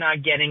they are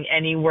not getting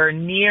anywhere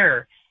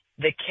near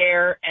the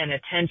care and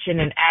attention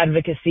and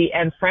advocacy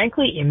and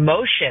frankly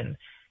emotion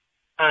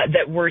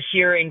that we're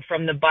hearing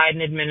from the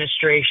Biden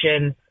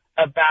administration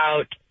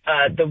about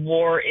the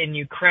war in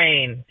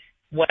Ukraine.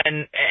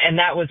 And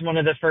that was one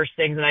of the first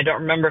things, and I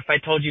don't remember if I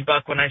told you,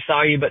 Buck, when I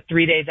saw you, but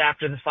 3 days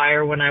after the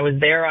fire, when I was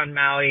there on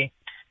Maui,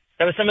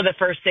 that was some of the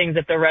first things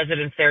that the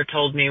residents there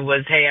told me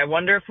was, hey, I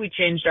wonder if we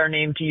changed our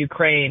name to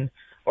Ukraine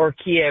or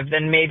Kiev,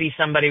 then maybe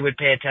somebody would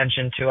pay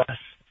attention to us.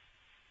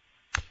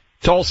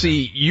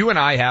 Tulsi, you and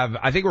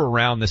I think we're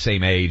around the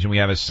same age, and we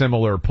have a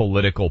similar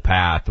political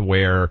path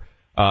where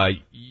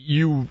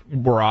you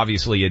were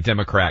obviously a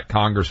Democrat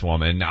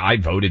congresswoman. I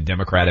voted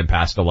Democrat in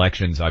past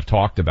elections. I've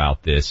talked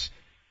about this.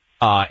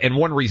 And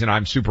one reason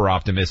I'm super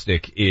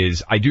optimistic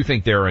is I do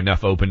think there are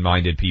enough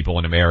open-minded people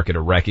in America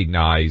to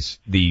recognize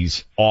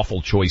these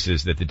awful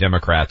choices that the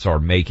Democrats are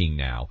making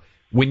now.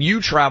 When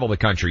you travel the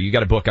country, you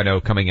got a book I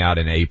know coming out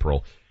in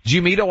April. Do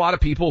you meet a lot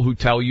of people who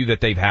tell you that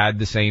they've had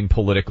the same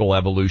political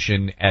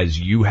evolution as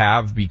you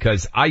have?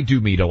 Because I do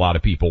meet a lot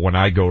of people when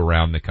I go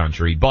around the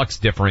country. Buck's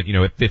different.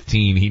 At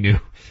 15, he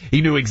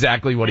knew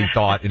exactly what he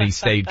thought, and he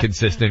stayed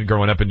consistent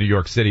growing up in New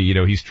York City.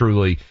 He's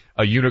truly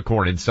a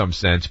unicorn in some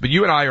sense. But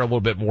you and I are a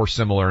little bit more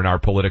similar in our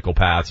political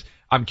paths.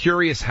 I'm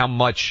curious how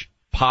much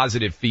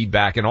positive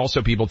feedback and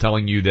also people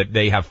telling you that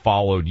they have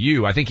followed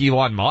you. I think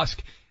Elon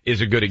Musk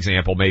is a good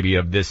example maybe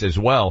of this as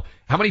well.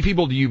 How many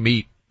people do you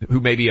meet who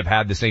maybe have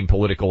had the same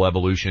political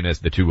evolution as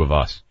the two of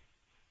us?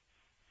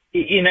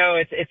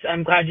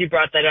 I'm glad you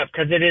brought that up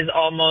because it is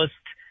almost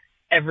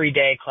every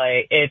day,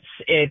 Clay.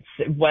 It's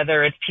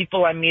whether it's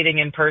people I'm meeting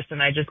in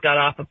person. I just got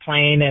off a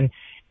plane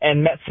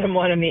and met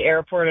someone in the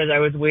airport as I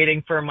was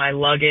waiting for my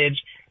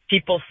luggage,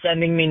 people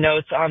sending me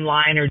notes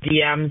online or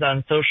DMs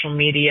on social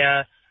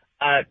media,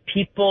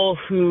 people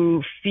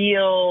who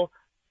feel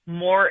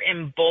more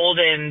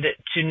emboldened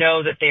to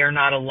know that they are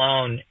not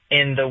alone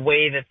in the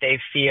way that they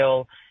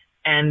feel.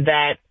 And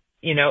that,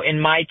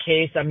 in my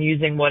case, I'm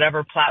using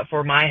whatever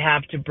platform I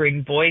have to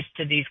bring voice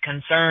to these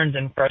concerns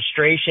and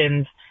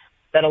frustrations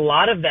that a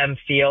lot of them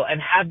feel and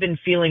have been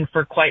feeling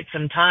for quite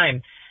some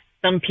time.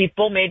 Some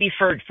people, maybe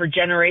for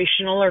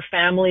generational or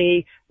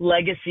family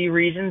legacy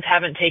reasons,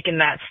 haven't taken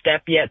that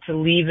step yet to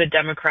leave the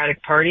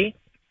Democratic Party.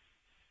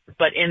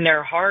 But in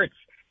their hearts,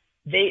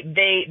 they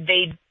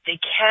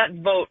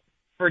can't vote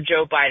for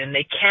Joe Biden.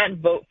 They can't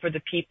vote for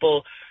the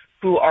people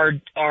who are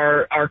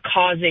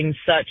causing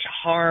such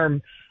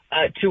harm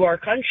to our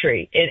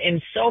country in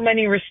so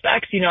many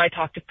respects. I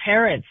talk to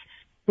parents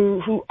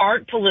who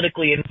aren't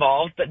politically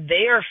involved, but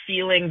they are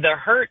feeling the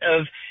hurt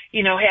of,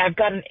 hey, I've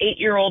got an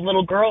 8-year-old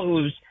little girl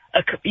who's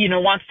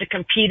wants to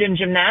compete in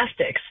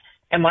gymnastics.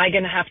 Am I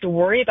going to have to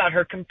worry about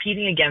her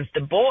competing against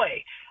a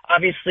boy?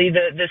 Obviously,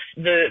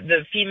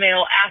 the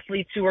female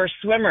athletes who are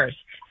swimmers.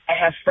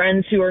 I have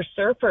friends who are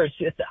surfers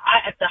at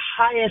the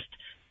highest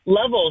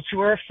levels who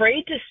are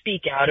afraid to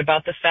speak out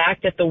about the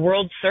fact that the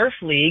World Surf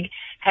League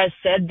has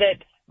said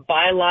that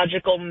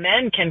biological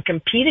men can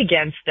compete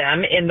against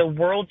them in the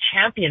world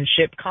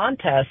championship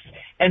contests.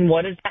 And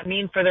what does that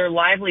mean for their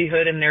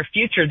livelihood and their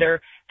future?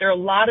 There are a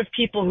lot of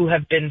people who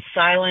have been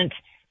silent,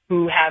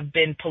 who have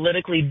been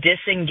politically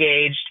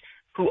disengaged,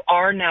 who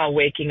are now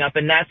waking up.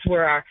 And that's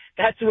where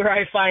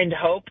I find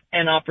hope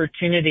and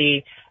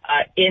opportunity,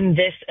 in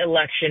this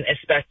election,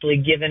 especially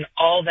given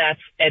all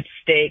that's at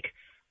stake.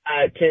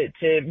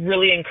 To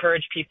really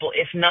encourage people,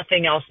 if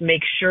nothing else,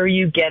 make sure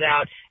you get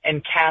out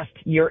and cast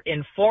your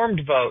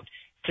informed vote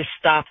to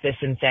stop this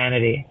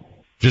insanity.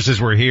 Just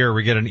as we're here,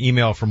 we get an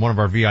email from one of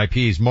our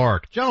VIPs,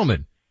 Mark.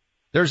 Gentlemen,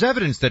 there's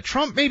evidence that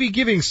Trump may be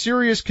giving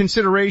serious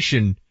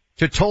consideration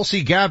to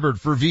Tulsi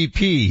Gabbard for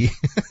VP.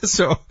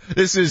 So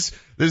this is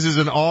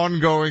an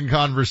ongoing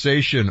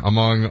conversation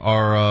among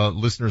our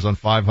listeners on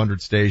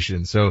 500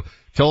 stations. So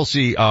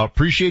Tulsi,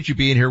 appreciate you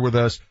being here with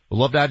us. We'd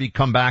love to have you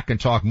come back and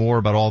talk more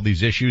about all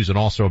these issues and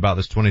also about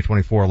this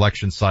 2024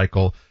 election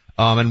cycle.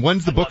 And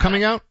when's the book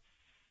coming out?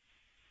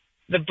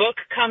 The book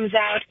comes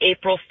out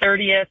April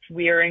 30th.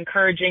 We are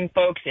encouraging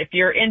folks, if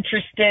you're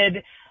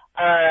interested,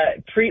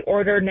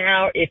 pre-order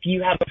now. If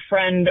you have a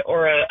friend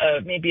or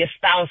maybe a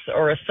spouse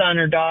or a son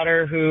or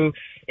daughter who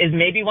is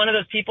maybe one of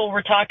those people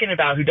we're talking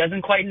about, who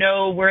doesn't quite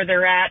know where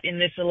they're at in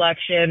this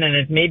election and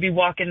is maybe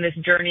walking this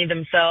journey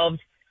themselves,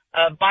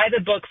 buy the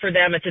book for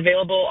them. It's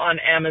available on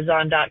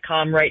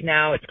Amazon.com right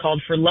now. It's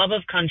called For Love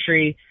of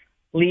Country,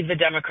 Leave the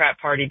Democrat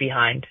Party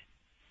Behind.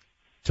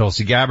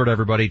 Tulsi Gabbard,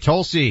 everybody.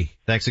 Tulsi,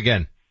 thanks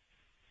again.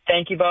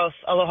 Thank you both.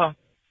 Aloha.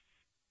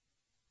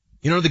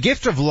 You know, the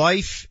gift of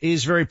life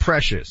is very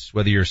precious,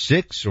 whether you're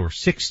 6 or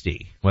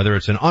 60, whether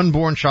it's an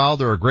unborn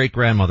child or a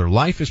great-grandmother,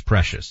 life is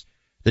precious.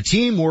 The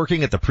team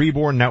working at the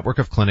Preborn Network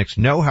of Clinics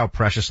know how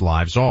precious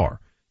lives are.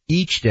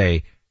 Each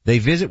day, they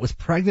visit with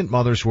pregnant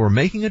mothers who are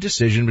making a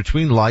decision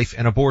between life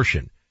and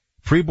abortion.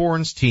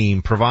 Preborn's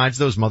team provides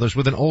those mothers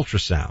with an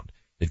ultrasound.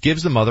 It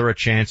gives the mother a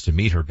chance to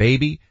meet her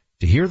baby,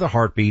 to hear the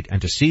heartbeat,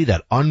 and to see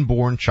that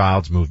unborn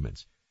child's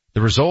movements.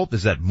 The result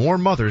is that more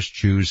mothers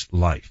choose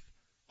life.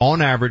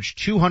 On average,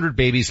 200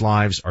 babies'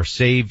 lives are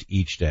saved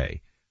each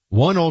day.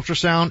 One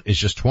ultrasound is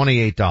just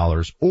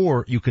 $28,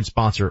 or you can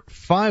sponsor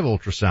 5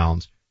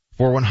 ultrasounds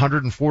for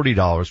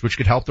 $140, which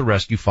could help to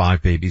rescue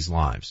 5 babies'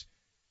 lives.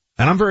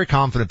 And I'm very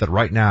confident that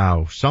right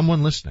now,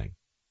 someone listening,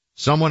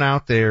 someone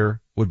out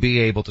there would be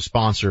able to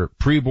sponsor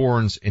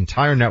Preborn's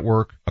entire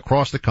network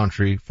across the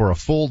country for a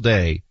full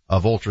day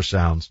of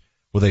ultrasounds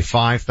with a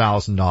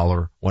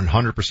 $5,000,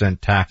 100%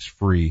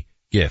 tax-free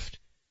gift.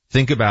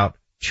 Think about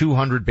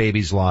 200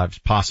 babies' lives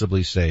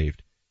possibly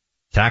saved.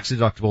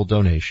 Tax-deductible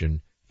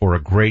donation for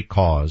a great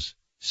cause,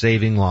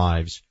 saving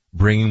lives,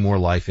 bringing more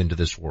life into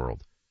this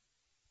world.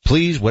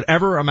 Please,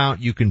 whatever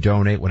amount you can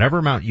donate, whatever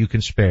amount you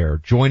can spare,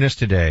 join us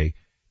today.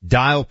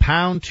 Dial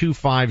pound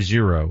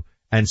 250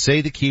 and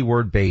say the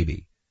keyword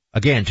baby.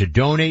 Again, to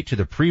donate to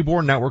the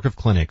Preborn Network of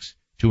Clinics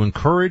to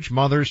encourage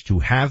mothers to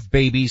have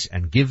babies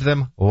and give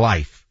them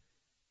life.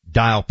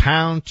 Dial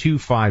pound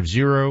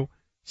 250,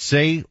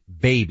 say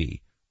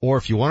baby. Or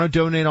if you want to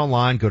donate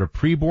online, go to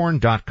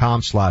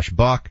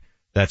preborn.com/buck.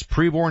 That's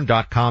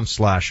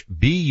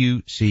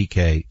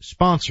preborn.com/BUCK,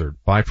 sponsored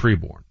by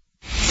Preborn.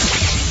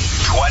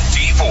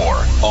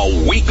 24,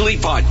 a weekly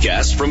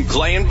podcast from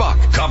Clay and Buck,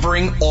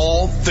 covering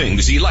all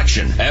things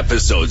election.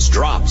 Episodes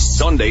drop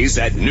Sundays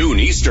at noon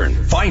Eastern.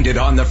 Find it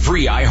on the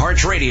free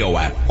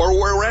iHeartRadio app or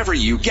wherever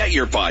you get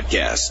your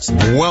podcasts.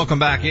 Welcome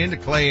back into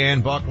Clay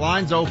and Buck.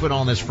 Lines open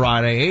on this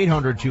Friday,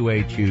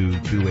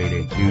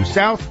 800-282-2882.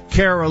 South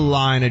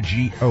Carolina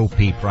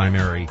GOP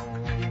primary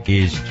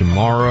is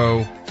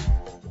tomorrow.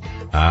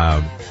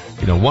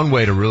 One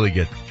way to really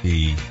get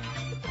the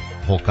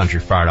whole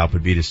country fired up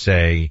would be to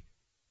say,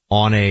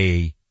 on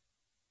a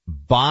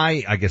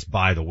by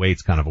the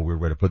weight's kind of a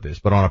weird way to put this,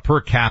 but on a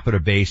per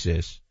capita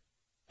basis,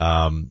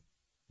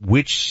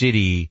 which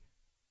city,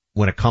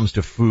 when it comes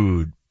to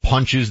food,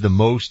 punches the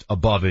most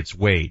above its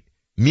weight?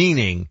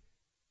 Meaning,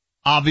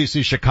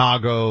 obviously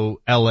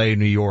Chicago, LA,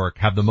 New York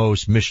have the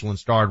most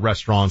Michelin-starred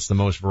restaurants, the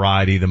most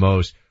variety,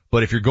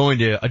 but if you're going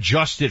to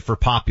adjust it for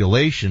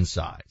population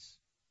size,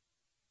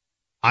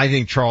 I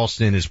think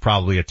Charleston is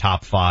probably a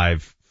top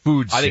 5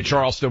 food city. I think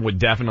Charleston would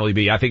definitely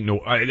be. I think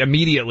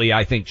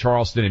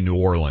Charleston and New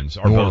Orleans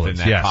are both in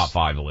that top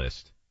 5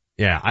 list.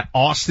 Yeah.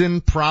 Austin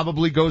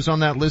probably goes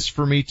on that list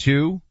for me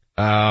too.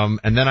 And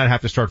then I'd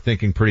have to start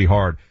thinking pretty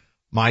hard.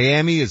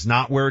 Miami is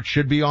not where it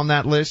should be on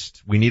that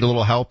list. We need a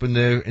little help in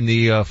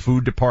the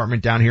food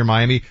department down here in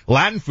Miami.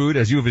 Latin food,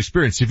 as you have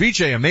experienced,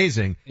 ceviche,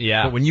 amazing.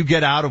 Yeah. But when you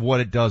get out of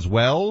what it does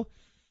well,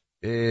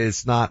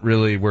 it's not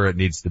really where it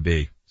needs to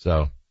be.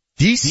 So.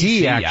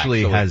 DC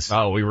actually has.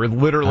 Oh, we were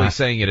literally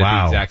saying it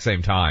at the exact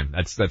same time.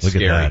 That's Look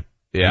scary. At that.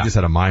 Yeah. We just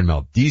had a mind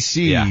melt.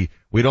 DC,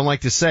 we don't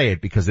like to say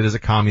it because it is a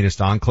communist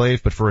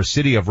enclave, but for a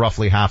city of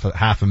roughly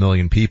half a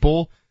million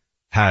people,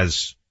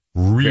 has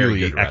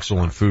really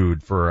excellent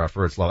food for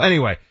its level.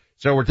 Anyway,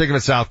 So we're thinking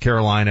of South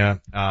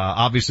Carolina.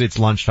 Obviously it's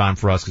lunchtime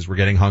for us because we're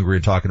getting hungry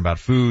and talking about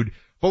food.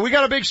 But we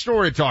got a big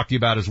story to talk to you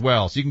about as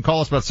well. So you can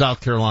call us about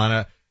South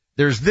Carolina.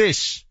 There's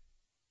this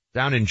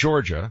down in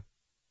Georgia,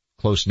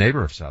 close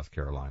neighbor of South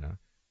Carolina.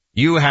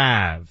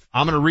 I'm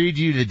going to read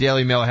you the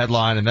Daily Mail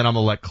headline and then I'm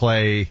going to let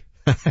Clay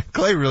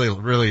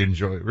really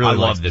enjoy it. I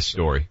love this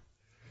story.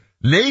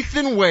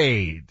 Nathan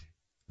Wade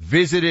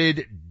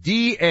visited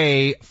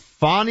D.A.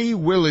 Fani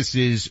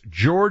Willis's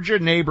Georgia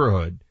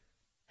neighborhood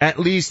at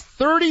least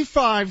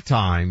 35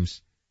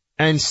 times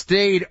and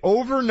stayed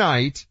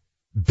overnight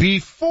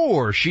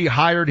before she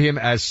hired him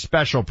as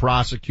special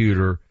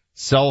prosecutor.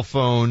 Cell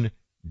phone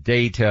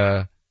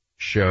data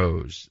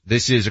shows.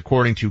 This is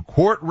according to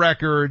court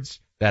records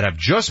that have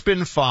just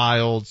been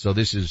filed. So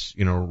this is,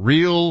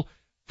 real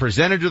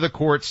presented to the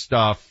court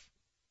stuff.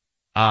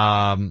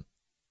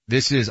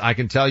 This is, I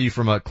can tell you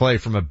from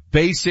a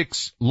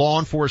basics law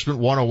enforcement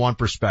 101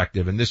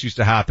 perspective, and this used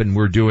to happen.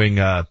 We're doing,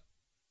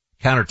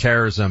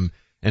 counterterrorism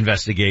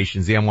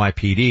investigations, the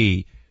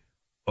NYPD.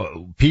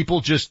 People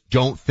just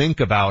don't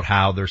think about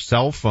how their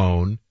cell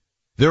phone.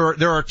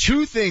 There are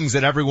two things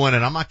that everyone,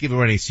 and I'm not giving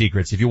away any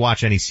secrets. If you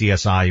watch any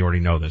CSI, you already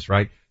know this,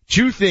 right?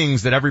 Two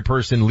things that every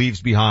person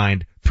leaves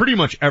behind pretty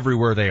much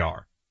everywhere they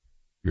are.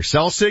 Your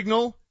cell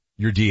signal,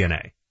 your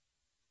DNA.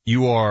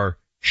 You are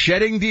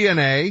shedding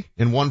DNA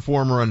in one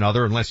form or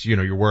another, unless,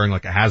 you're wearing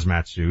like a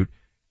hazmat suit.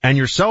 And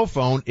your cell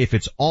phone, if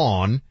it's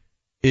on,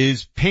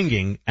 is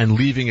pinging and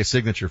leaving a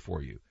signature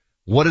for you.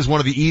 What is one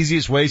of the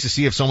easiest ways to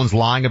see if someone's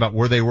lying about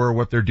where they were or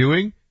what they're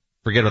doing?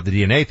 Forget about the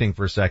DNA thing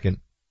for a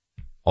second.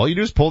 All you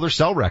do is pull their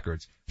cell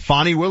records.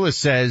 Fani Willis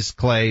says,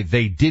 Clay,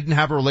 they didn't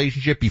have a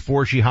relationship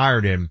before she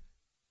hired him.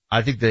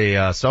 I think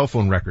the cell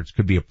phone records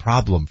could be a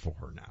problem for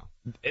her now.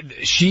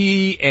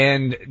 She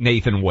and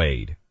Nathan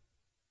Wade,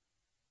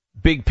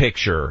 big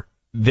picture,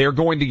 they're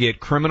going to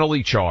get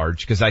criminally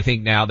charged because I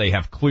think now they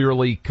have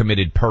clearly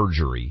committed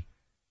perjury.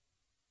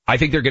 I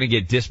think they're going to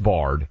get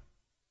disbarred.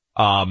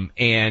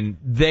 And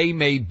they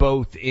may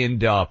both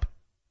end up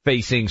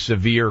facing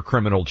severe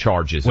criminal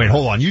charges. Wait,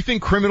 hold on. You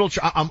think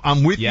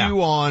I'm with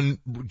you on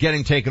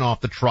getting taken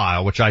off the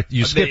trial, which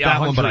you skipped that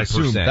one, but I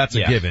assume that's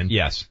a given.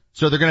 Yes.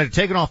 So they're going to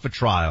take it off the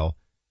trial.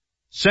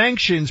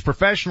 Sanctions,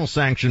 professional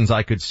sanctions,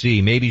 I could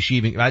see. Maybe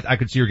I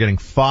could see her getting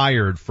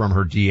fired from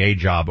her DA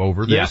job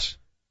over this. Yes.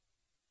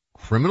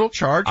 Criminal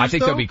charges, I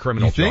think there'll be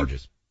criminal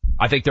charges.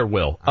 I think there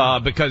will.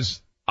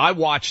 Because I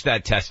watched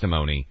that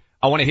testimony.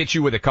 I want to hit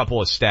you with a couple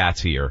of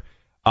stats here.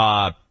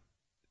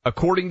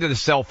 According to the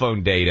cell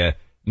phone data,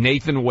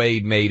 Nathan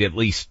Wade made at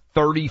least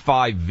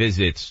 35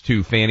 visits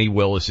to Fani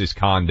Willis's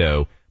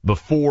condo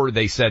before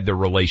they said the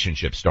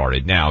relationship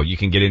started. Now, you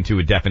can get into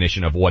a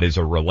definition of what is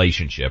a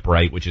relationship,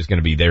 right? Which is going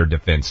to be their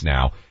defense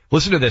now.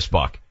 Listen to this,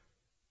 Buck.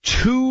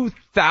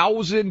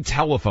 2,000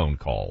 telephone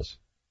calls.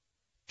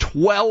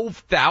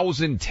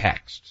 12,000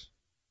 texts.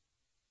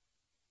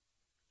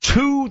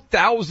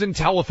 2,000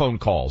 telephone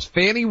calls.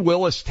 Fani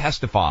Willis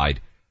testified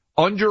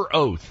under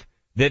oath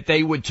that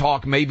they would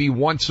talk maybe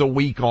once a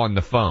week on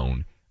the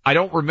phone. I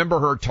don't remember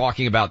her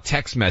talking about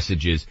text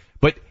messages,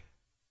 but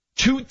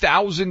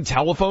 2,000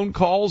 telephone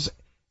calls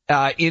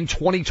in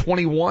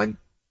 2021?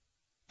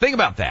 Think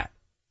about that.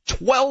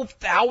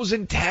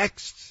 12,000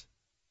 texts?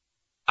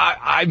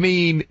 I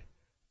mean,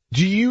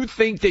 do you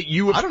think that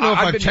you would... I don't know if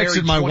I've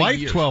texted my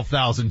wife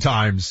 12,000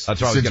 times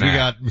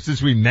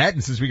since we met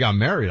and since we got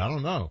married. I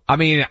don't know. I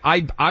mean,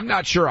 I'm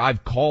not sure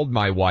I've called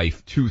my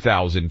wife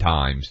 2,000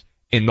 times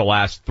in the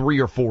last 3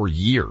 or 4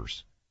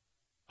 years.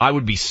 I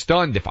would be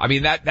stunned if,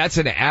 that's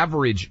an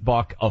average,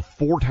 Buck, of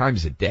 4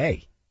 times a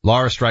day.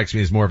 Laura strikes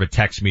me as more of a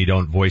text me,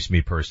 don't voice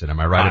me person.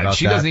 Am I right about that?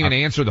 She doesn't even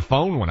answer the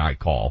phone when I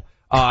call.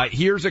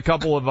 Here's a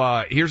couple of,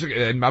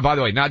 and by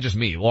the way, not just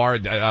me, Laura,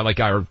 like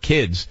our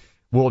kids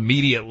will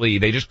immediately,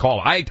 they just call.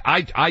 I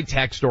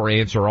text or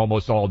answer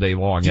almost all day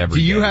long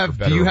every day. Do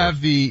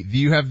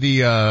you have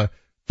the,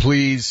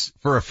 please,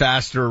 for a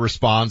faster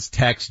response,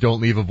 text,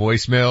 don't leave a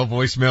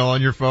voicemail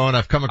on your phone?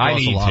 I've come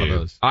across a lot of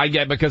those.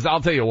 Because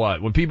I'll tell you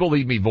what, when people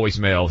leave me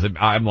voicemails,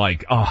 I'm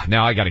like, oh,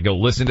 now I gotta go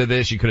listen to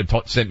this. You could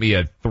have sent me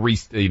a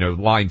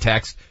 3-line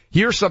text.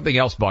 Here's something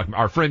else, Buck.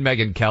 Our friend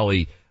Megan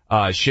Kelly,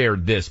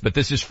 shared this, but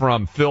this is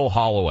from Phil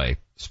Holloway.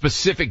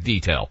 Specific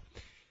detail.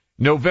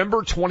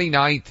 November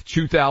 29th,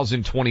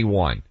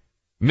 2021.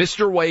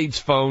 Mr. Wade's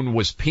phone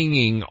was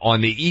pinging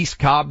on the East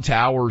Cobb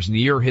Towers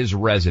near his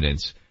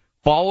residence.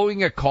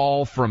 Following a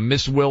call from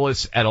Miss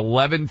Willis at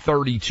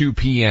 11:32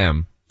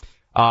 p.m.,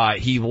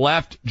 he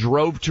left,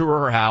 drove to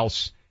her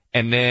house,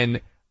 and then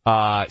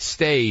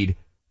stayed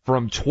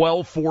from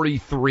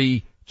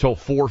 12:43 till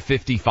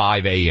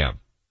 4:55 a.m.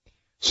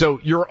 So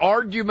your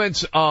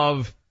arguments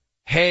of,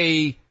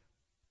 hey,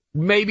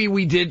 maybe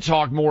we did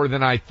talk more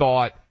than I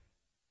thought,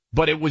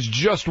 but it was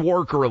just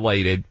work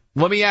related.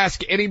 Let me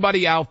ask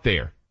anybody out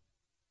there,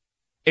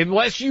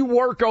 unless you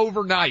work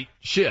overnight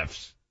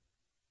shifts,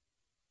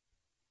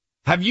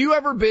 have you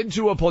ever been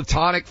to a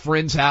platonic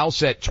friend's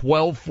house at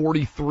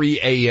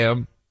 12:43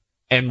 a.m.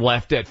 and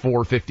left at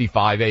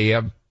 4:55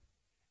 a.m.?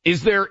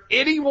 Is there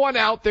anyone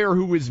out there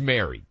who is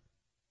married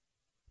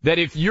that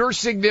if your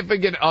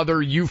significant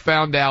other you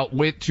found out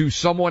went to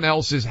someone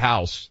else's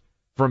house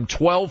from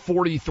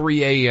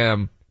 12:43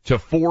 a.m. to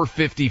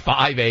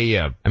 4:55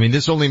 a.m. I mean,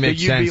 this only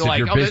makes sense if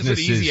your business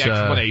is... There's an easy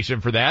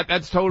explanation for that.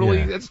 That's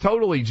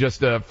totally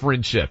just a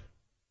friendship.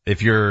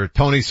 If you're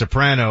Tony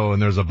Soprano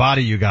and there's a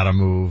body you gotta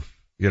move,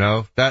 you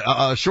know,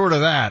 that, short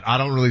of that, I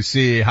don't really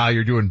see how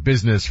you're doing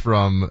business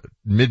from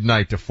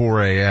midnight to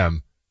 4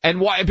 a.m.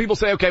 And people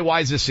say, okay, why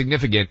is this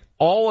significant?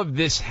 All of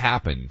this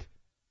happened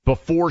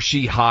before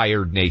she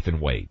hired Nathan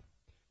Wade.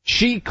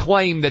 She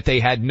claimed that they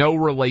had no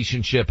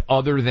relationship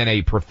other than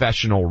a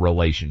professional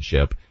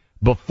relationship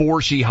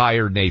before she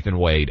hired Nathan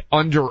Wade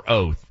under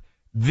oath.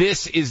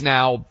 This is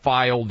now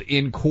filed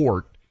in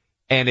court,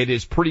 and it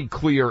is pretty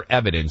clear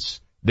evidence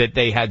that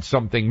they had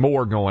something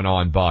more going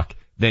on, Buck,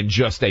 than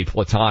just a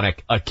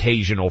platonic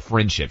occasional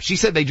friendship. She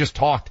said they just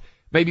talked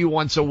maybe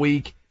once a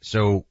week.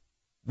 So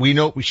we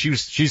know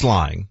she's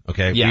lying.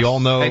 Okay. Yes. We all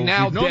know. And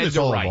now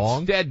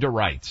dead to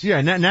rights.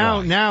 Yeah.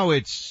 Now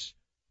it's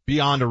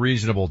beyond a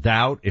reasonable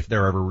doubt, if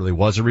there ever really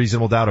was a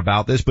reasonable doubt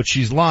about this, but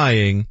she's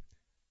lying.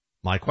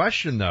 My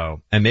question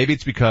though, and maybe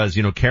it's because,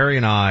 you know, Carrie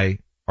and I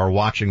are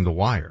watching The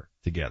Wire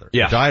together,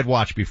 which I had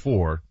watched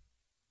before.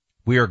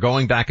 We are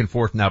going back and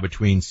forth now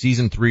between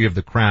season 3 of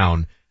The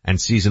Crown and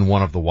season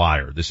 1 of The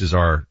Wire. This is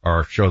our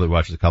show that we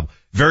watch as a couple.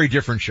 Very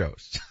different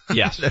shows.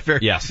 Yes.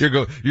 Yes.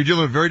 You're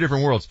dealing with very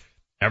different worlds.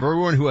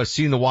 Everyone who has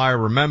seen The Wire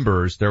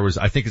remembers there was,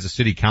 I think it's a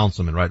city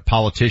councilman, right?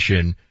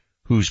 Politician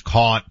who's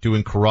caught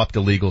doing corrupt,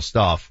 illegal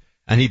stuff.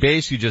 And he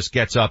basically just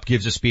gets up,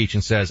 gives a speech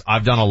and says,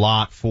 I've done a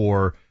lot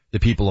for the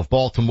people of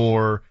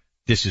Baltimore.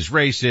 This is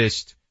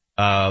racist.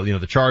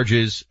 The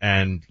charges,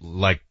 and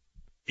like,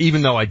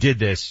 even though I did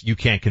this, you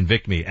can't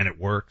convict me, and it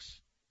works.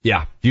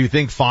 Yeah. Do you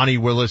think Fani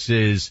Willis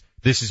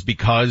this is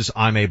because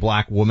I'm a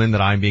black woman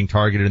that I'm being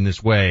targeted in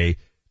this way?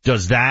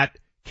 Does that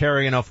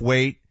carry enough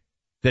weight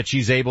that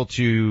she's able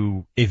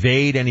to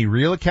evade any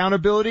real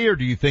accountability, or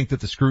do you think that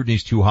the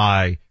scrutiny's too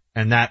high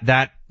and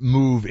that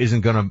move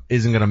isn't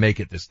gonna make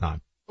it this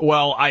time?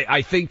 Well,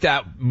 I think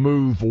that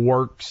move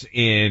works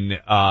in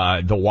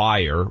The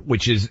Wire,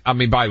 which is, I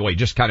mean, by the way,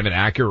 just kind of an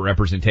accurate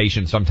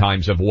representation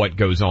sometimes of what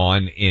goes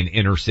on in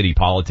inner city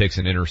politics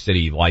and inner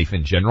city life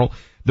in general.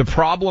 The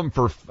problem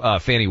for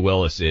Fani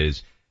Willis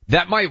is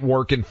that might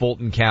work in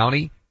Fulton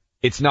County.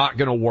 It's not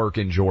going to work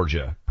in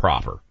Georgia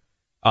proper.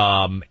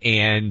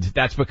 And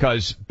that's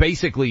because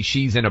basically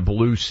she's in a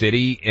blue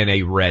city in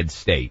a red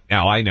state.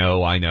 Now I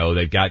know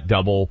they've got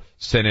double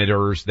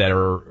senators that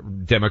are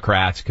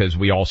Democrats because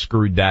we all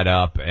screwed that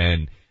up.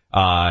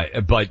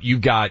 But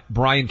you've got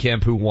Brian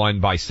Kemp who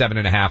won by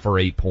 7.5 or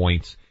 8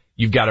 points.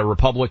 You've got a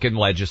Republican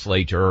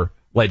legislature,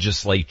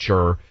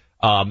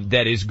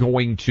 that is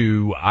going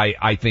to,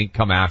 I think,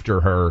 come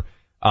after her.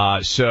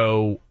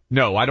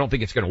 No, I don't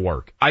think it's going to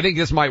work. I think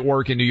this might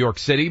work in New York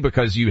City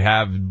because you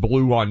have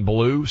blue on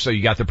blue, so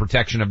you got the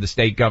protection of the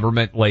state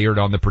government layered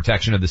on the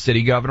protection of the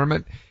city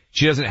government.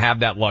 She doesn't have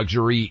that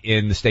luxury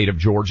in the state of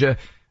Georgia.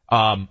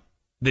 The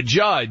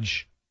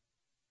judge,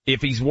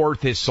 if he's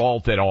worth his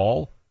salt at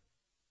all,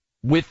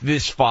 with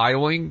this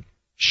filing,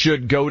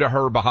 should go to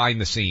her behind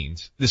the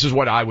scenes. This is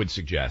what I would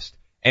suggest,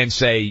 and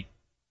say,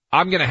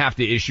 I'm going to have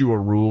to issue a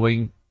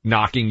ruling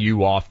knocking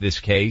you off this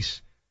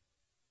case.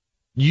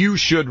 You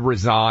should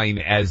resign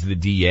as the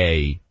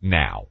DA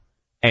now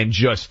and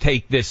just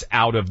take this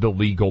out of the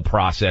legal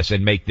process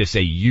and make this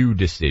a you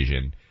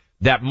decision.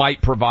 That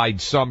might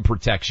provide some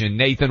protection.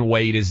 Nathan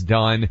Wade is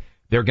done.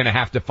 They're going to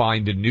have to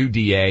find a new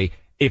DA.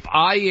 If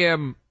I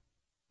am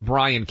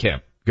Brian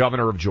Kemp,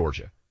 governor of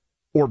Georgia,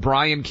 or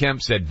Brian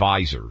Kemp's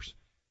advisors,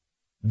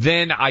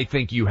 then I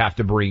think you have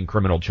to bring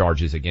criminal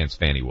charges against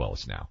Fani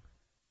Willis now.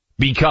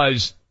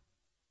 Because,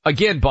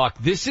 again, Buck,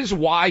 this is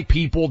why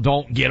people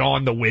don't get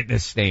on the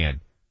witness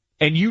stand.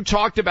 And you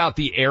talked about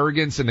the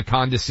arrogance and the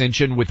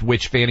condescension with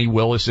which Fani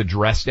Willis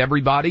addressed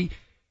everybody.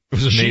 It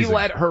was amazing.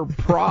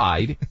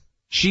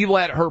 She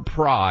let her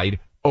pride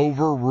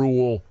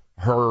overrule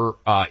her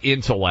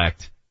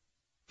intellect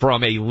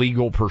from a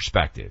legal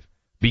perspective.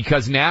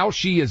 Because now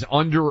she is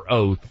under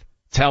oath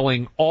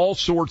telling all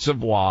sorts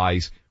of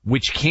lies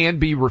which can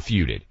be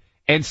refuted.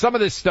 And some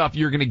of this stuff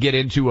you're going to get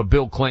into a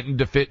Bill Clinton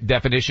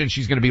definition.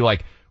 She's going to be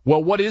like,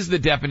 well, what is the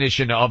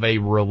definition of a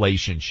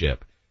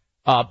relationship?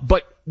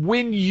 But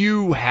when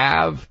you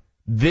have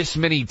this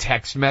many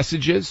text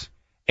messages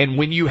and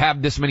when you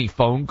have this many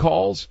phone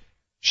calls,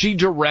 she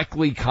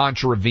directly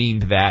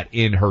contravened that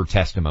in her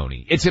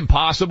testimony. It's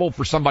impossible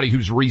for somebody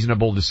who's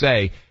reasonable to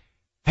say,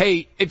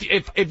 hey,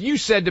 if you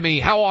said to me,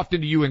 how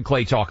often do you and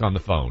Clay talk on the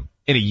phone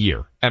in a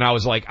year? And I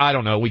was like, I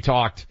don't know. We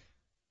talked,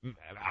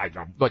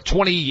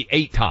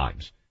 28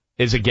 times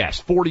is a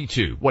guess,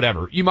 42,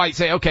 whatever. You might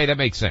say, okay, that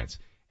makes sense.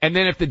 And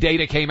then if the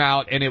data came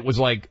out and it was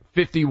like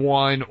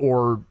 51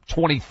 or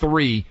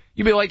 23,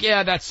 you'd be like,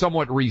 yeah, that's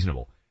somewhat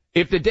reasonable.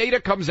 If the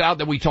data comes out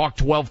that we talked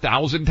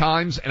 12,000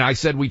 times and I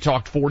said we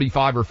talked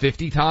 45 or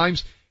 50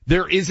 times,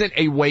 there isn't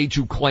a way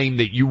to claim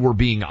that you were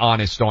being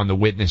honest on the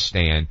witness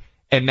stand.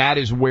 And that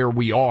is where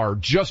we are,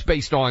 just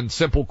based on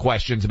simple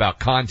questions about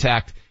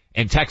contact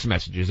and text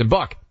messages. And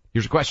Buck,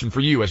 Here's a question for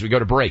you as we go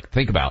to break.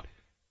 Think about,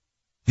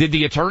 did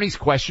the attorneys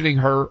questioning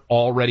her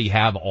already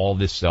have all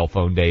this cell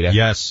phone data?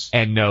 Yes.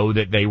 And know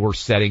that they were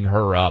setting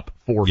her up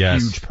for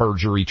huge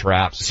perjury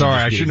traps?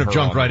 Sorry, I shouldn't have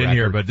jumped right in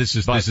here, but this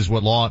is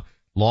what law,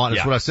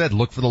 that's what I said.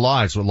 Look for the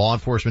lies. What law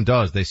enforcement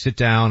does. They sit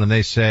down and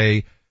they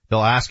say, they'll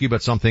ask you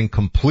about something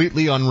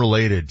completely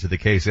unrelated to the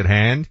case at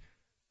hand.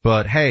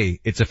 But hey,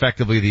 it's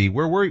effectively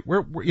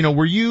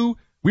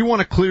we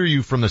want to clear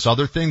you from this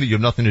other thing that you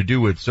have nothing to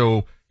do with.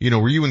 So,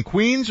 were you in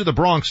Queens or the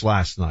Bronx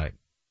last night?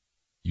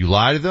 You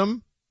lie to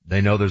them,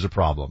 they know there's a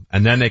problem.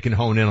 And then they can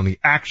hone in on the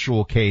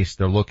actual case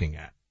they're looking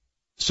at.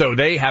 So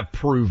they have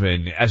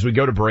proven, as we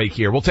go to break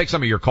here, we'll take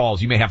some of your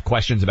calls. You may have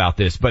questions about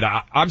this, but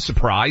I'm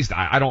surprised.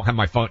 I don't have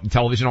my phone and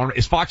television on.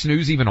 Is Fox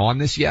News even on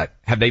this yet?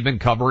 Have they been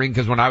covering?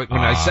 Because when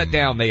I sat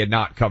down, they had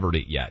not covered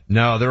it yet.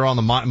 No, they're on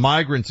the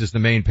migrants is the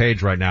main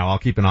page right now. I'll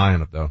keep an eye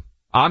on it though.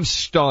 I'm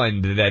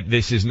stunned that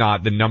this is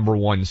not the number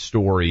one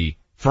story.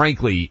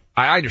 Frankly,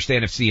 I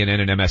understand if CNN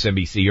and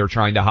MSNBC are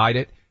trying to hide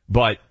it,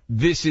 but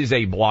this is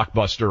a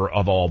blockbuster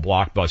of all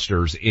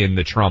blockbusters in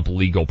the Trump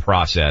legal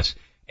process.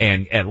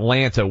 And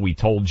Atlanta, we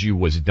told you,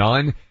 was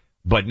done,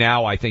 but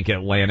now I think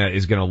Atlanta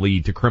is going to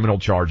lead to criminal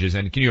charges.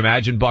 And can you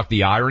imagine, Buck,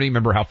 the irony?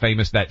 Remember how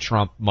famous that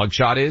Trump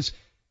mugshot is?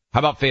 How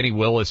about Fannie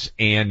Willis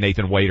and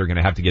Nathan Wade are going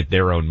to have to get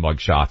their own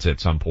mugshots at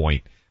some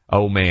point?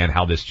 Oh man,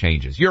 how this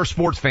changes. You're a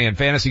sports fan,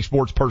 fantasy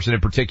sports person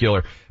in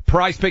particular.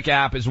 Prize Pick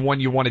app is one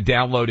you want to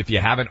download if you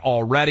haven't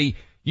already.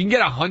 You can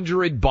get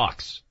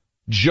 $100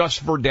 just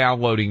for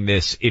downloading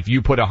this if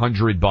you put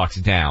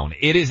 $100 down.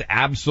 It is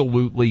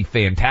absolutely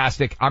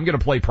fantastic. I'm going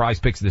to play Prize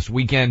Picks this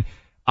weekend.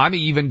 I'm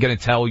even going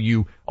to tell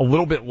you a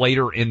little bit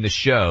later in the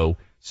show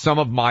some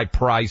of my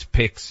Prize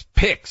Picks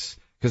picks,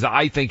 because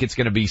I think it's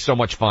going to be so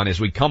much fun as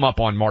we come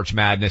up on March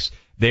Madness.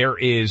 There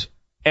is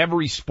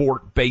every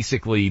sport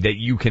basically that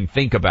you can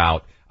think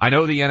about. I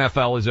know the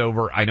NFL is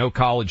over. I know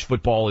college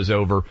football is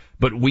over,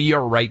 but we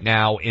are right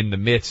now in the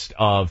midst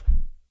of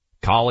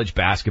college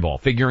basketball,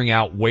 figuring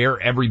out where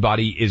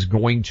everybody is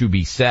going to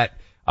be set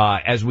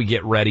as we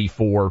get ready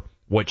for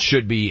what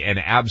should be an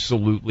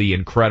absolutely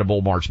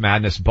incredible March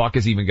Madness. Buck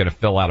is even going to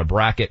fill out a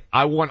bracket.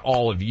 I want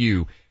all of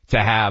you to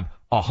have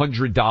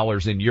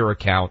 $100 in your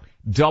account.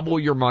 Double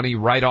your money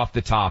right off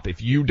the top.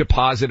 If you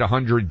deposit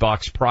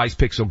 $100, Prize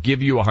Picks will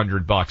give you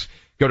 $100.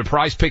 Go to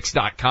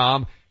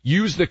prizepicks.com.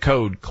 Use the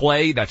code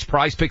Clay. That's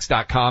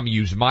prizepicks.com.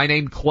 Use my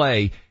name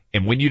Clay.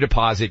 And when you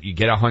deposit, you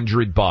get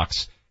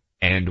 $100.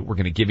 And we're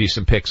going to give you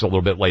some picks a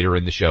little bit later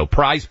in the show.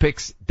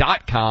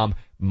 Prizepicks.com.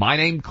 My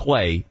name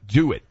Clay.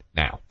 Do it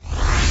now.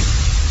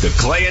 The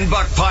Clay and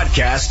Buck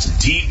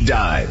Podcast deep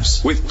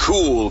dives with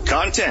cool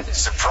content,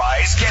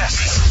 surprise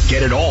guests.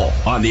 Get it all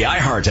on the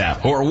iHeart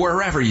app or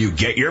wherever you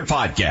get your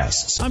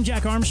podcasts. I'm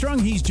Jack Armstrong.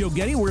 He's Joe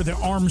Getty. We're the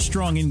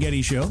Armstrong and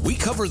Getty Show. We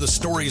cover the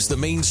stories the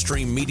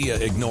mainstream media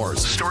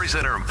ignores. Stories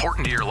that are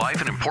important to your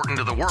life and important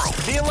to the world.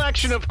 The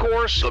election, of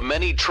course. The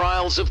many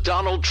trials of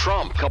Donald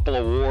Trump. Couple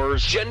of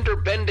wars.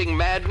 Gender-bending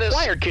madness.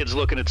 Why are kids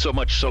looking at so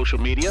much social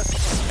media?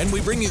 And we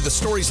bring you the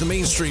stories the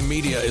mainstream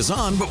media is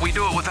on, but we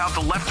do it without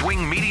the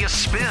left-wing media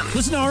spin.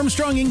 Listen to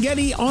Armstrong and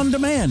Getty on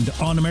demand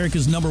on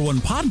America's #1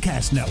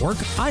 podcast network,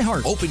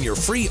 iHeart. Open your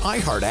free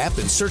iHeart app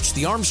and search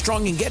the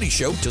Armstrong and Getty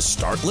Show to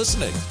start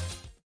listening.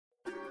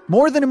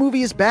 More Than a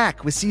Movie is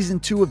back with season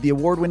 2 of the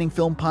award-winning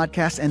film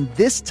podcast, and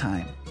this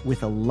time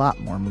with a lot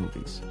more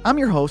movies. I'm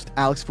your host,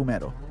 Alex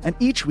Fumero, and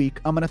each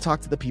week I'm going to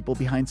talk to the people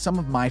behind some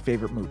of my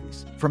favorite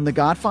movies. From The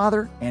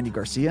Godfather, Andy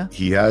Garcia.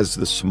 He has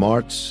the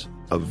smarts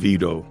of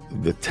Vito,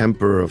 the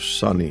temper of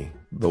Sonny,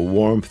 the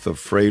warmth of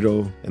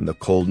Fredo, and the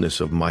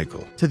coldness of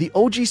Michael. To the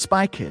OG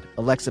Spy Kid,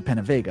 Alexa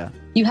Penavega.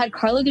 You had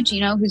Carla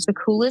Gugino, who's the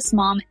coolest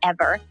mom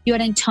ever. You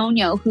had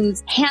Antonio,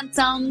 who's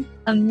handsome,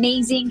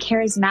 amazing,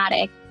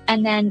 charismatic.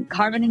 And then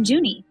Carmen and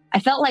Junie.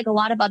 I felt like a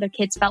lot of other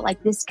kids felt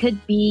like this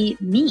could be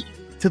me.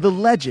 To the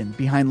legend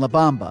behind La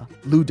Bamba,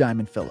 Lou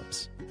Diamond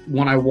Phillips.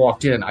 When I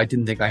walked in, I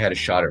didn't think I had a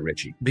shot at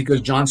Richie because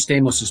John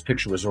Stamos'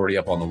 picture was already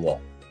up on the wall.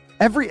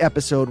 Every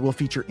episode will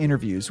feature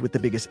interviews with the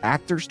biggest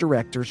actors,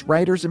 directors,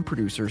 writers, and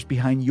producers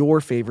behind your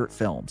favorite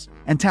films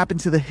and tap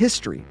into the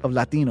history of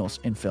Latinos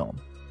in film.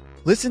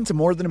 Listen to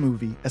More Than a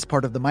Movie as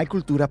part of the My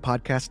Cultura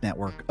podcast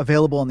network,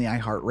 available on the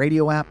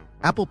iHeartRadio app,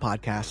 Apple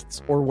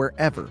Podcasts, or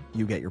wherever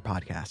you get your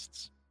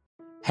podcasts.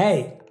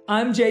 Hey,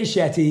 I'm Jay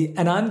Shetty,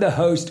 and I'm the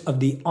host of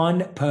the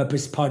On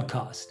Purpose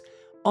podcast.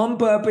 On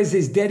Purpose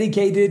is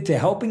dedicated to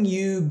helping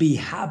you be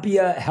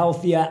happier,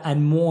 healthier,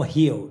 and more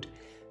healed.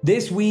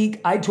 This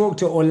week, I talked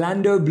to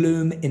Orlando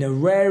Bloom in a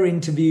rare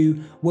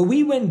interview where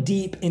we went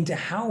deep into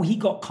how he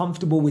got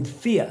comfortable with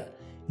fear,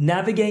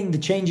 navigating the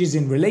changes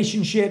in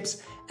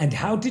relationships, and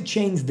how to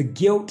change the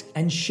guilt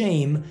and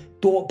shame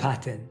thought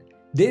pattern.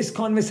 This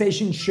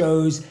conversation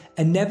shows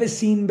a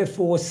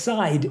never-seen-before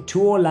side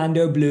to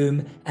Orlando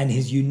Bloom and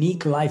his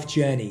unique life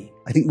journey.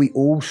 I think we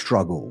all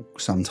struggle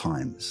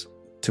sometimes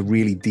to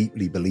really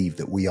deeply believe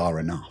that we are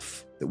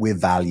enough, that we're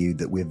valued,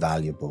 that we're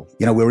valuable.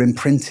 We're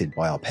imprinted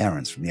by our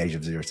parents from the age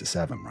of 0 to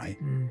 7, right?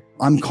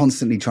 I'm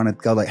constantly trying to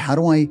go how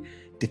do I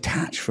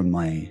detach from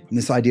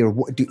this idea of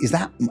is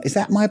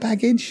that my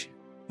baggage?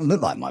 It doesn't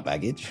look like my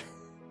baggage.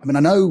 I mean, I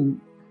know,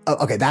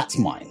 okay, that's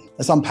mine.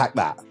 Let's unpack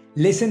that.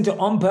 Listen to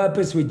On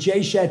Purpose with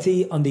Jay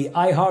Shetty on the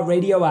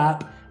iHeartRadio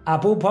app,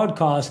 Apple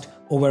Podcast,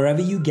 or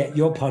wherever you get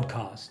your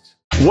podcasts.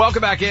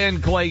 Welcome back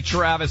in, Clay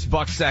Travis,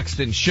 Buck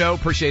Sexton Show.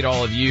 Appreciate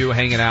all of you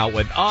hanging out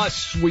with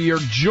us. We are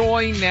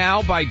joined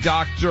now by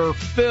Dr.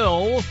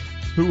 Phil,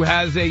 who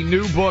has a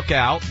new book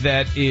out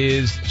that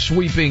is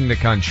sweeping the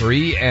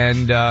country,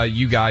 and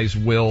you guys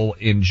will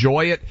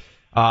enjoy it.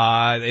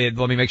 Let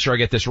me make sure I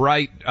get this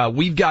right.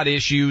 We've Got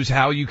Issues,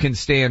 How You Can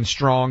Stand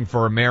Strong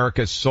for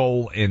America's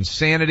Soul and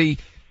Sanity.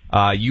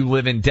 You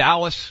live in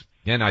Dallas.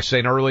 And I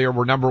said earlier,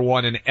 we're number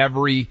one in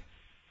every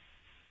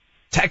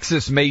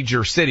Texas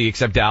major city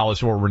except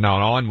Dallas, where we're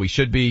not on. We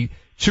should be.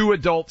 2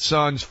 adult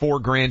sons, 4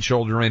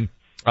 grandchildren.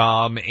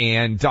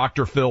 And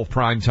Dr. Phil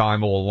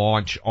Primetime will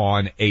launch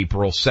on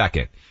April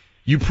 2nd.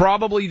 You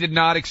probably did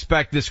not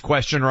expect this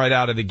question right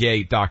out of the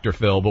gate, Dr.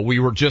 Phil, but we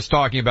were just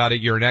talking about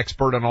it. You're an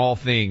expert on all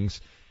things.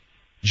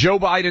 Joe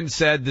Biden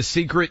said the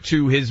secret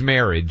to his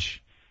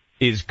marriage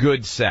is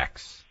good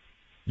sex.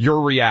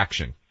 Your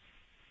reaction?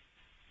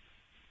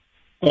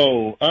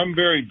 Oh, I'm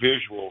very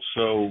visual,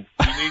 so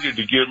you needed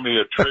to give me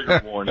a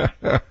trigger warning.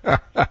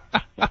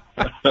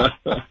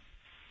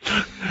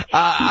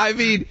 I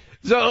mean,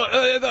 so,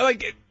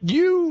 like,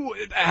 you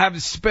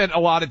have spent a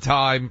lot of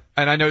time,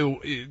 and I know,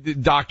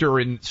 doctor,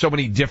 in so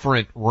many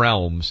different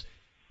realms,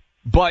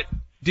 but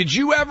did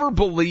you ever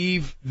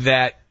believe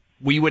that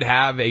we would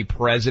have a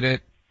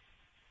president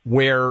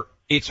where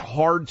it's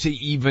hard to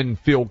even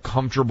feel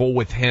comfortable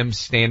with him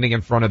standing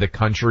in front of the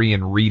country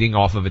and reading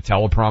off of a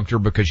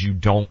teleprompter because you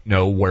don't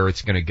know where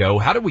it's going to go?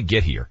 How did we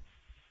get here?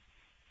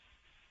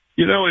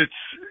 You know,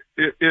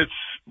 it's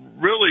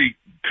really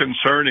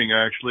concerning,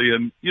 actually.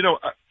 And, you know,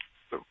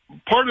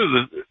 part of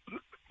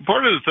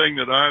the thing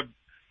that I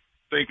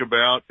think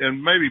about,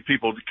 and maybe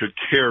people could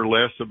care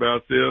less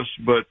about this,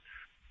 but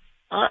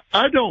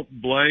I don't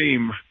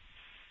blame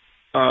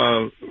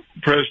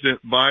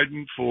President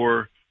Biden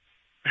for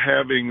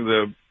having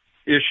the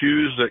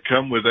issues that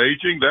come with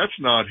aging. That's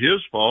not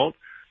his fault.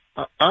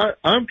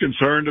 I'm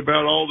concerned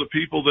about all the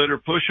people that are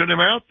pushing him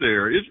out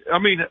there.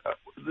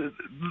 The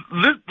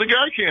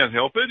guy can't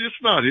help it. It's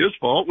not his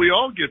fault. We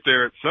all get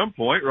there at some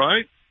point,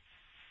 right?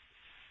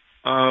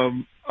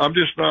 I'm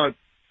just not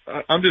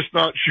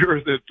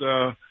sure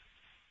that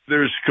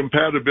there's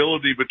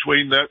compatibility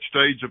between that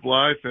stage of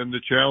life and the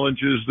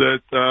challenges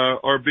that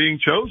are being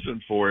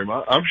chosen for him.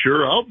 I'm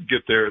sure I'll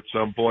get there at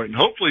some point, and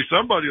hopefully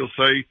somebody will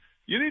say,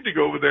 you need to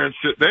go over there and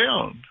sit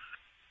down.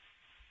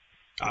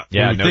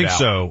 Yeah, we think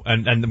so.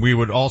 And we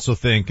would also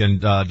think,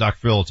 and Dr.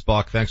 Phil, it's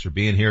Buck, thanks for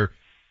being here,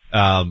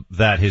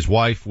 that his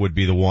wife would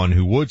be the one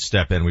who would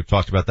step in. We've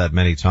talked about that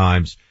many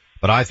times.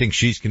 But I think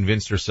she's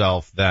convinced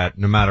herself that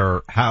no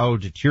matter how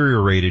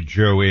deteriorated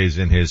Joe is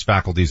in his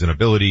faculties and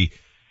ability,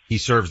 he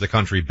serves the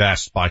country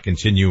best by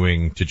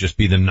continuing to just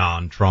be the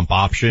non-Trump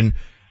option.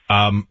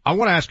 I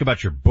want to ask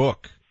about your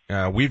book.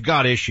 We've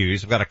Got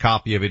Issues. I've got a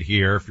copy of it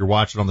here. If you're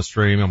watching on the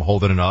stream, I'm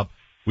holding it up.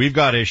 We've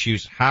Got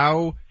Issues.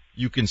 How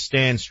You Can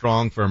Stand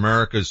Strong for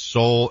America's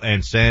Soul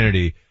and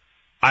Sanity.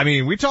 I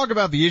mean, we talk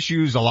about the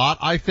issues a lot,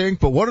 I think,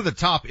 but what are the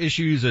top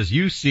issues as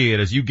you see it,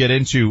 as you get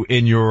into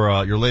in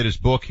your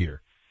latest book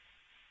here?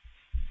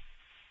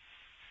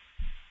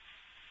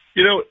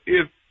 You know,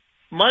 if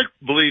my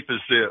belief is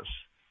this,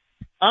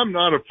 I'm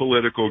not a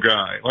political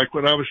guy. Like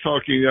when I was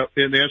talking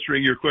in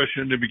answering your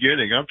question in the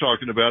beginning, I'm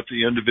talking about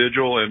the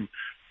individual and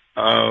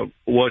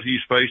what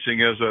he's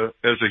facing as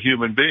a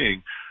human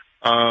being.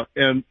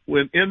 And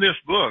when in this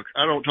book,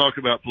 I don't talk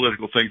about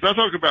political things. I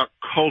talk about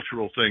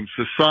cultural things,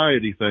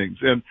 society things.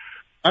 And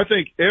I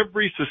think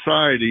every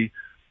society,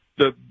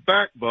 the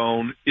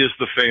backbone is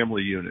the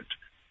family unit.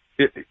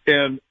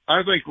 And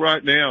I think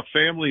right now,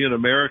 family in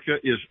America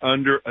is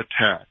under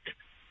attack.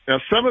 Now,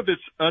 some of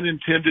it's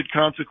unintended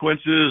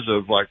consequences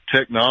of like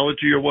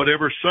technology or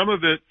whatever. Some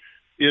of it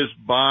is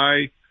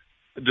by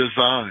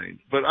design.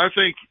 But I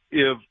think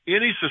if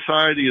any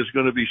society is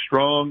going to be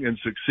strong and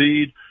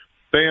succeed,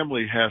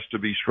 family has to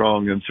be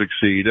strong and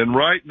succeed. And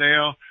right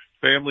now,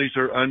 families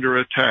are under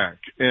attack.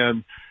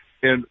 And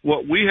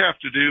what we have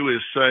to do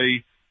is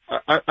say,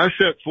 I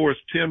set forth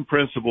 10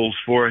 principles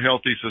for a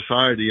healthy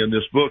society in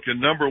this book. And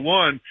number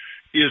one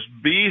is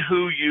be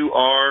who you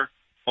are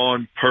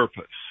on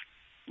purpose.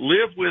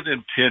 Live with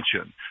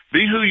intention.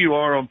 Be who you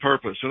are on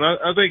purpose. And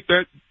I think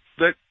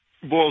that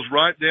boils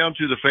right down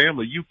to the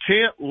family. You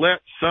can't let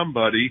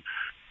somebody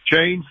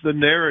change the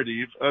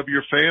narrative of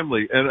your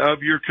family and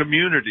of your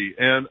community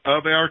and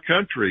of our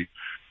country.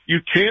 You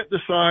can't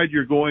decide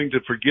you're going to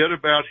forget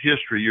about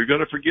history. You're going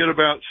to forget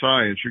about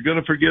science. You're going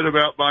to forget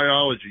about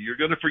biology. You're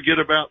going to forget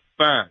about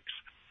facts.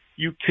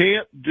 You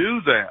can't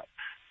do that.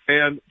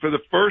 And for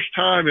the first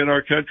time in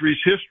our country's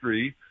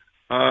history,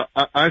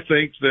 I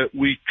think that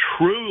we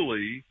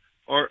truly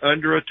are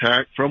under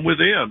attack from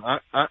within.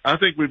 I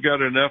think we've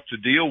got enough to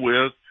deal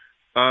with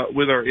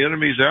our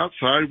enemies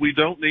outside. We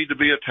don't need to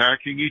be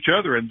attacking each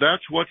other, and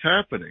that's what's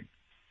happening.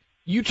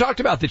 You talked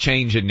about the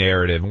change in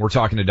narrative, and we're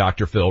talking to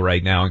Dr. Phil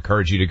right now. I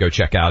encourage you to go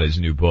check out his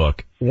new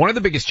book. One of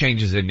the biggest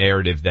changes in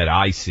narrative that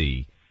I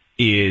see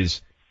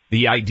is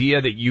the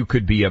idea that you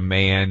could be a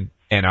man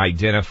and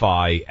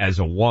identify as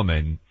a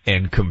woman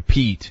and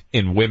compete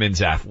in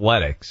women's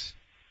athletics.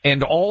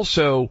 And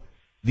also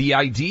the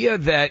idea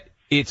that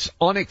it's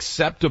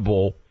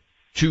unacceptable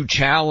to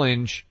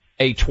challenge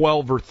a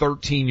 12 or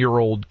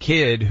 13-year-old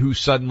kid who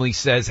suddenly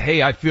says,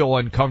 hey, I feel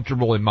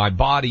uncomfortable in my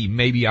body.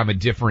 Maybe I'm a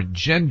different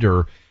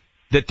gender.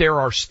 That there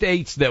are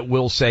states that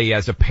will say,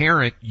 as a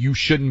parent, you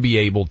shouldn't be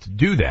able to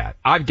do that.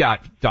 I've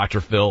got,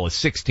 Dr. Phil, a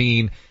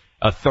 16,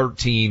 a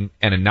 13,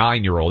 and a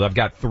 9-year-old. I've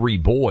got 3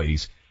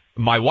 boys.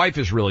 My wife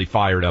is really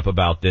fired up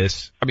about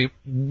this. I mean,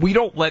 we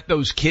don't let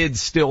those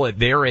kids still at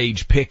their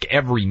age pick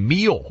every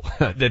meal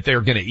that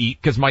they're going to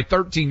eat, because my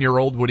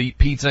 13-year-old would eat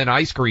pizza and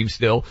ice cream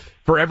still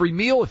for every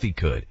meal if he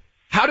could.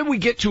 How do we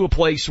get to a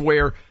place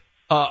where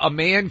a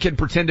man can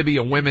pretend to be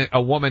a woman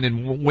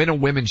and win a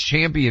women's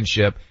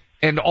championship?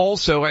 And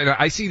also, and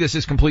I see this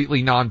as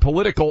completely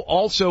non-political,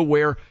 also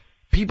where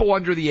people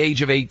under the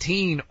age of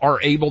 18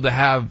 are able to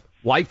have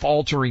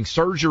life-altering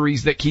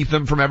surgeries that keep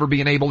them from ever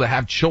being able to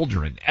have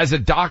children. As a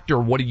doctor,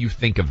 what do you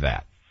think of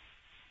that?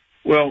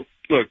 Well,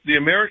 look, the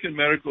American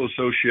Medical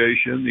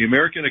Association, the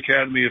American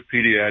Academy of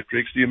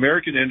Pediatrics, the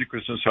American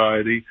Endocrine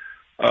Society,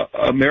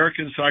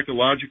 American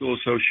Psychological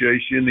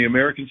Association, the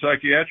American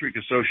Psychiatric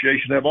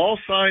Association have all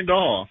signed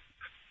off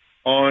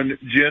on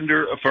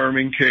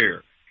gender-affirming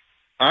care.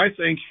 I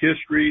think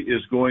history is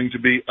going to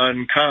be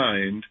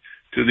unkind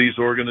to these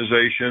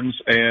organizations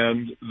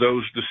and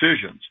those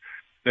decisions.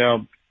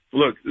 Now,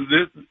 look,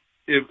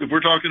 if we're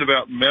talking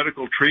about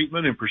medical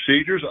treatment and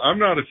procedures, I'm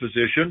not a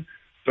physician,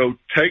 so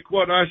take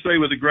what I say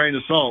with a grain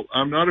of salt.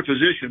 I'm not a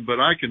physician,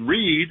 but I can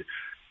read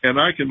and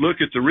I can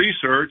look at the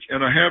research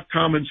and I have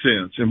common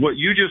sense. And what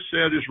you just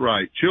said is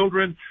right.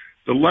 Children,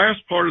 the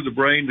last part of the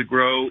brain to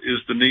grow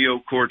is the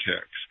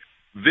neocortex.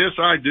 This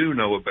I do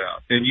know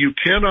about, and you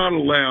cannot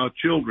allow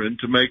children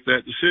to make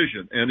that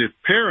decision. And if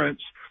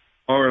parents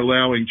are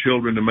allowing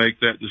children to make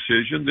that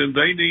decision, then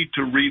they need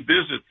to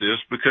revisit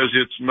this, because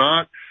it's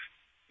not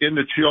in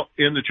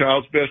the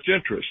child's best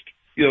interest.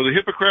 You know, the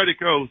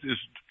Hippocratic Oath is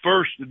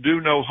first to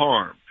do no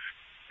harm,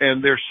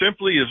 and there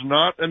simply is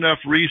not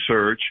enough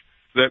research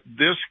that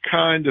this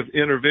kind of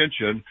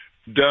intervention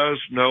does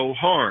no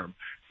harm.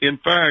 In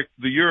fact,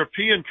 the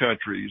European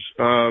countries,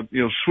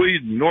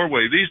 Sweden,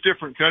 Norway, these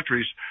different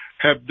countries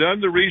have done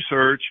the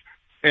research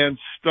and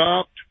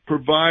stopped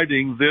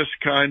providing this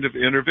kind of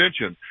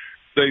intervention.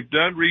 They've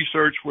done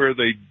research where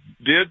they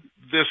did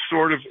this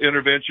sort of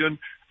intervention,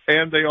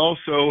 and they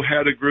also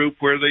had a group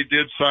where they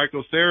did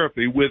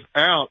psychotherapy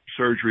without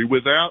surgery,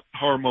 without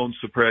hormone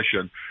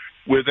suppression,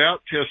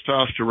 without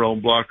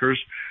testosterone blockers.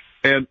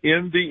 And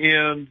in the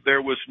end,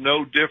 there was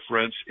no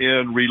difference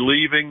in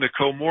relieving the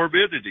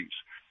comorbidities,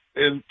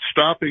 in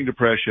stopping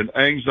depression,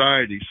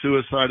 anxiety,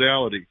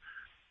 suicidality.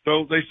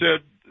 So they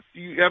said,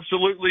 you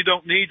absolutely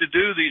don't need to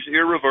do these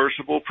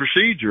irreversible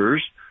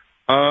procedures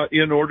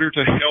in order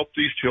to help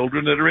these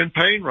children that are in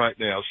pain right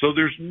now. So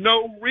there's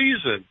no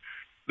reason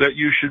that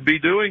you should be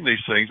doing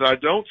these things. I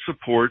don't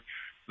support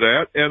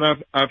that, and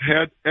I've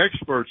had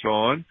experts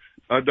on.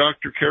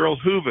 Dr. Carol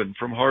Hooven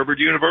from Harvard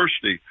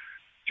University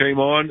came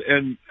on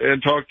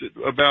and talked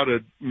about a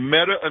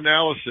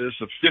meta-analysis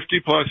of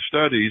 50-plus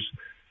studies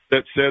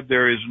that said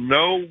there is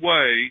no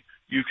way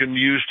you can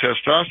use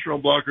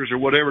testosterone blockers or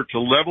whatever to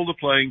level the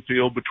playing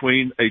field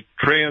between a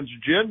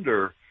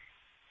transgender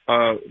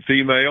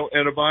female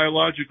and a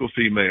biological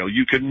female.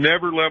 You can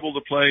never level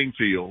the playing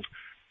field.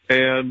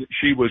 And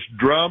she was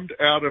drummed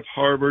out of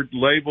Harvard,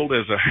 labeled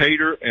as a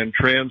hater and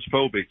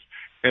transphobic.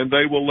 And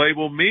they've already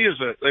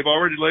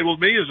labeled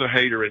me as a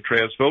hater and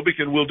transphobic,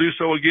 and will do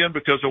so again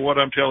because of what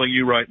I'm telling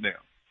you right now.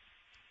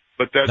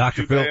 But that's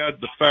Dr. too Phil, bad.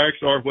 The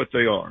facts are what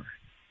they are.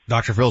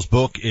 Dr. Phil's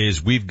book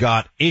is We've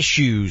Got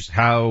Issues,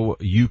 How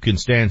You Can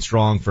Stand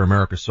Strong for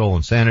America's Soul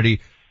and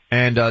Sanity.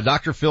 And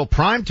Dr. Phil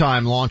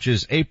Primetime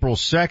launches April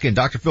 2nd.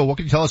 Dr. Phil, what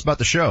can you tell us about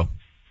the show?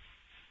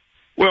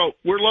 Well,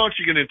 we're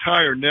launching an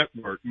entire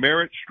network,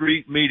 Merritt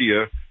Street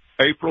Media,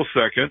 April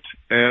 2nd,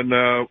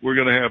 and we're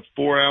going to have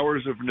 4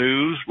 hours of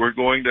news. We're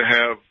going to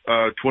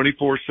have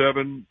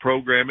 24/7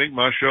 programming.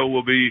 My show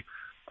will be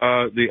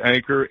the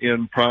anchor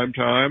in prime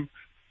time.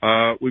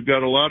 We've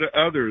got a lot of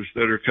others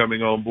that are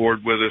coming on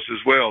board with us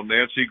as well.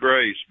 Nancy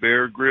Grace,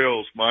 Bear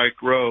Grylls,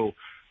 Mike Rowe,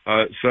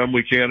 some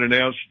we can't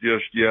announce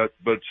just yet,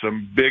 but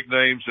some big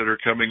names that are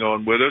coming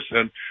on with us.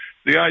 And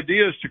the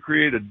idea is to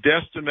create a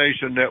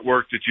destination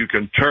network that you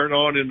can turn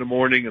on in the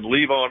morning and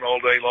leave on all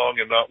day long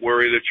and not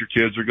worry that your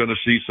kids are going to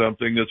see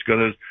something that's going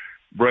to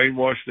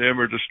brainwash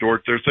them or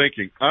distort their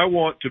thinking. I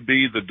want to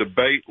be the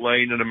debate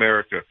lane in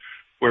America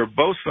where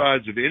both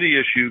sides of any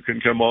issue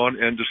can come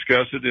on and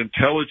discuss it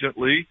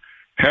intelligently,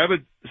 have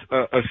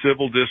a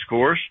civil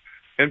discourse,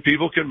 and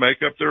people can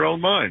make up their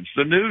own minds.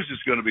 The news is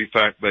going to be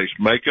fact-based.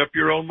 Make up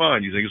your own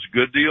mind. You think it's a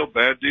good deal,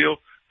 bad deal?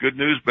 Good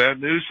news,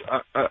 bad news.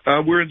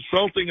 We're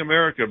insulting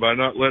America by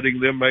not letting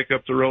them make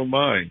up their own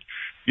mind.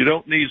 You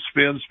don't need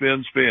spin.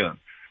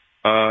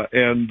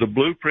 And the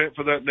blueprint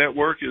for that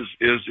network is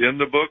in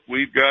the book,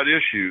 We've Got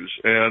Issues.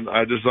 And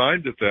I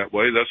designed it that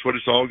way. That's what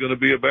it's all going to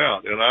be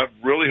about. And I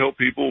really hope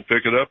people will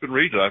pick it up and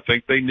read it. I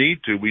think they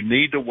need to. We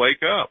need to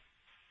wake up.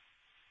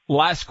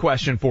 Last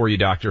question for you,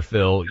 Dr.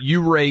 Phil.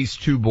 You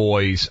raised 2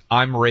 boys.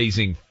 I'm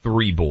raising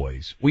 3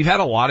 boys. We've had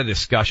a lot of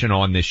discussion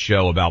on this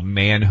show about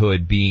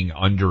manhood being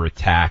under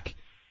attack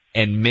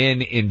and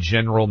men in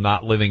general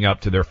not living up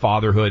to their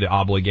fatherhood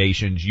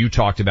obligations. You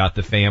talked about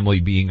the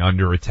family being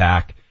under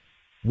attack.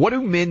 What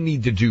do men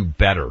need to do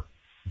better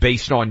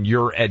based on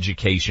your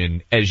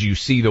education as you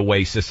see the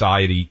way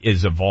society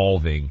is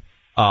evolving?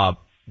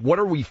 What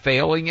are we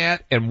failing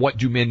at, and what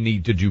do men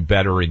need to do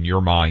better in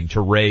your mind to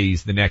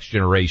raise the next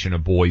generation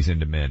of boys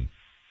into men?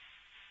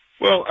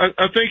 Well,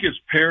 I think as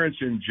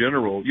parents in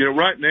general,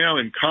 right now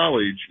in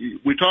college,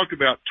 we talk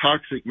about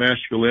toxic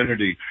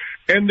masculinity,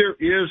 and there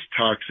is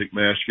toxic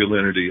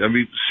masculinity. I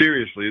mean,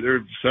 seriously, there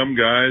are some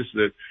guys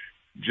that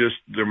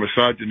they're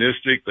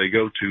misogynistic, they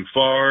go too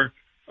far,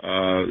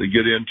 they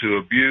get into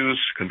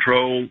abuse,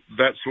 control,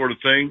 that sort of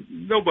thing.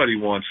 Nobody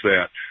wants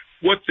that.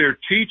 What they're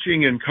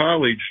teaching in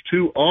college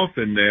too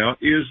often now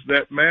is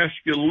that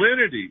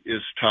masculinity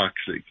is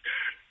toxic.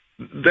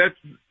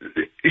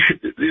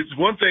 It's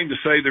one thing to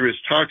say there is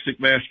toxic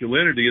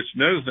masculinity. It's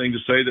another thing to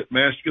say that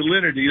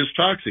masculinity is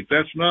toxic.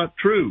 That's not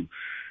true.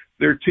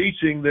 They're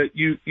teaching that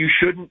you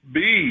shouldn't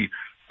be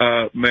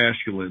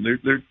masculine.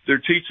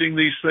 They're teaching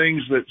these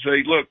things that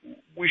say, look,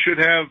 we should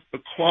have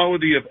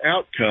equality of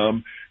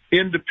outcome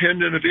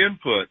independent of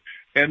input.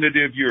 And that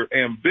if you're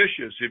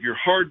ambitious, if you're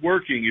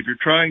hardworking, if you're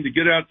trying to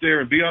get out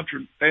there and be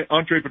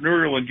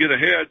entrepreneurial and get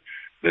ahead,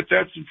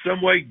 that's in some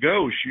way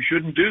gauche. You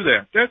shouldn't do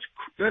that.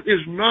 That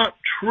is not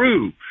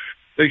true.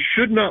 They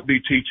should not be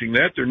teaching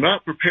that. They're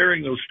not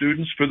preparing those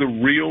students for the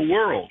real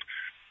world.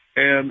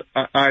 And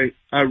I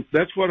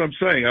that's what I'm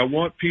saying. I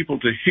want people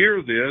to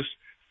hear this,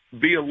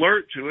 be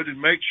alert to it,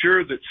 and make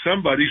sure that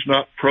somebody's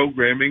not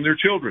programming their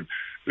children.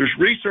 There's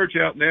research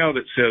out now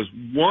that says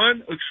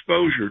one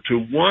exposure to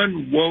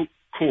one woke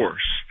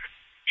course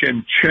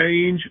can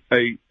change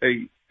an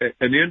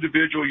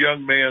individual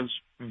young man's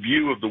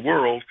view of the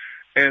world,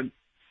 and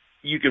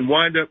you can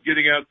wind up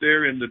getting out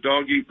there in the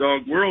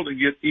dog-eat-dog world and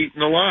get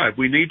eaten alive.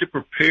 We need to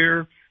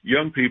prepare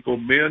young people,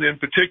 men in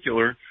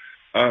particular,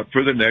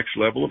 for the next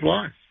level of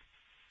life.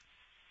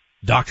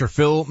 Dr.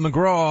 Phil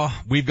McGraw,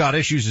 We've Got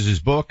Issues is his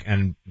book,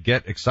 and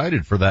get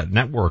excited for that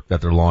network that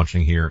they're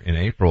launching here in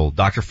April.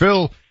 Dr.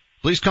 Phil,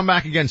 please come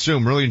back again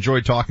soon. Really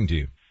enjoyed talking to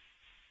you.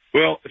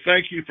 Well,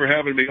 thank you for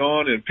having me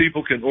on, and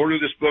people can order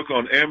this book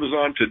on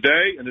Amazon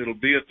today, and it'll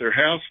be at their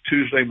house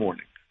Tuesday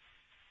morning.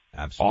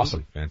 Absolutely.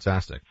 Awesome.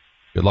 Fantastic.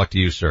 Good luck to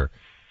you, sir.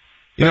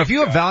 If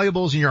you have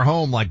valuables in your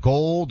home like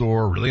gold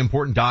or really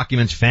important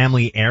documents,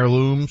 family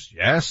heirlooms,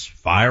 yes,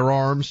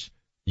 firearms,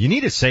 you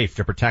need a safe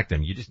to protect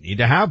them. You just need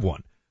to have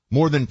one.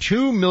 More than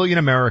 2 million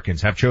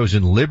Americans have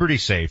chosen Liberty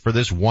Safe for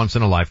this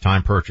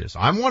once-in-a-lifetime purchase.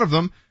 I'm one of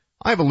them.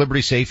 I have a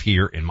Liberty Safe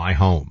here in my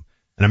home.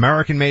 An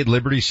American-made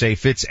Liberty Safe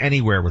fits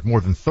anywhere with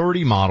more than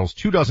 30 models,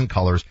 24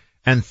 colors,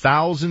 and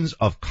thousands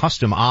of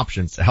custom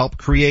options to help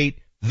create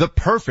the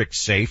perfect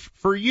safe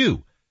for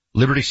you.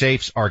 Liberty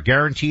Safes are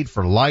guaranteed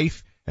for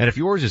life, and if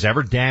yours is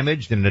ever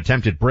damaged in an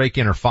attempted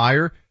break-in or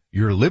fire,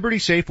 your Liberty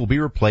Safe will be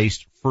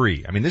replaced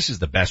free. I mean, this is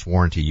the best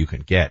warranty you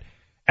can get.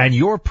 And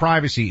your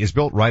privacy is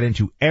built right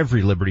into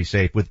every Liberty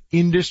Safe with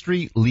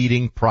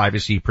industry-leading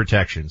privacy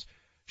protections.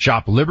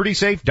 Shop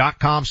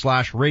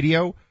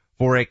libertysafe.com/radio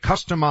for a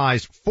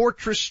customized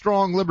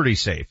Fortress-strong Liberty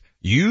Safe.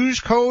 Use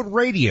code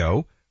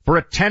RADIO for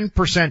a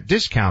 10%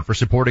 discount for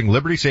supporting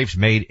Liberty Safes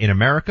made in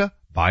America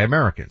by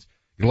Americans.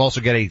 You'll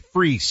also get a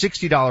free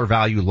 $60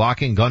 value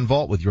lock-in gun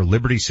vault with your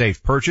Liberty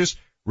Safe purchase,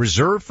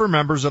 reserved for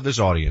members of this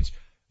audience.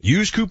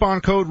 Use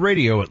coupon code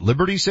RADIO at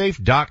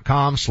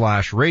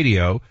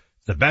libertysafe.com/radio.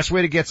 The best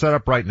way to get set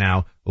up right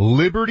now,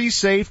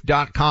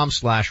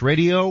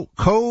 libertysafe.com/radio,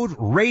 code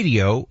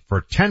RADIO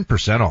for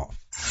 10% off.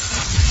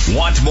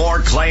 Want more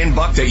Clay and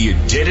Buck that you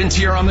didn't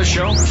hear on the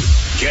show?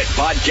 Get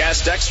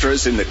podcast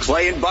extras in the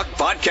Clay and Buck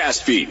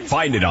podcast feed.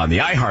 Find it on the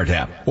iHeart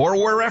app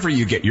or wherever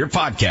you get your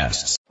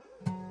podcasts.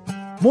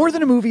 More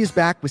Than a Movie is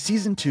back with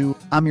Season 2.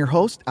 I'm your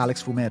host,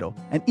 Alex Fumero,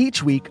 and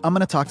each week I'm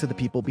going to talk to the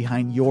people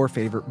behind your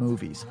favorite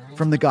movies.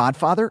 From The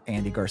Godfather,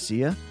 Andy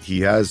Garcia.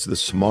 He has the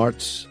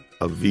smarts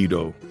of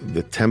Vito,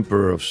 the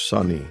temper of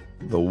Sonny,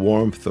 the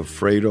warmth of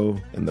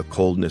Fredo, and the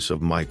coldness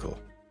of Michael.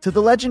 To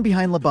the legend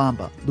behind La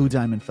Bamba, Lou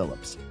Diamond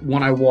Phillips.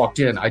 When I walked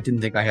in, I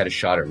didn't think I had a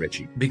shot at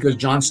Richie because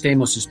John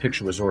Stamos'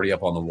 picture was already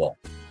up on the wall.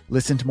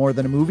 Listen to More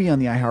Than a Movie on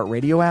the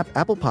iHeartRadio app,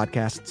 Apple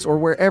Podcasts, or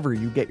wherever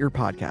you get your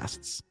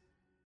podcasts.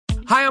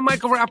 Hi, I'm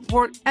Michael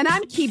Rappaport. And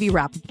I'm Kibi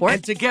Rappaport.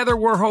 And together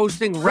we're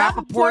hosting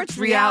Rappaport's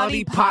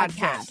Reality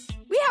Podcast.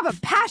 We have a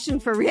passion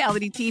for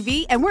reality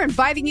TV, and we're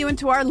inviting you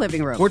into our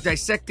living room. We're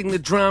dissecting the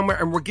drama,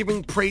 and we're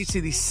giving praise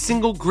to the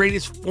single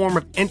greatest form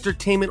of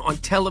entertainment on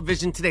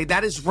television today.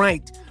 That is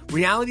right.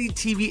 Reality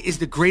TV is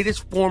the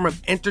greatest form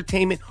of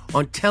entertainment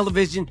on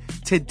television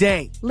today.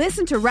 today.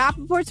 Listen to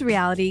Rappaport's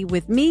Reality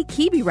with me,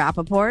 Kibi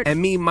Rappaport.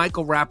 And me,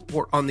 Michael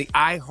Rappaport, on the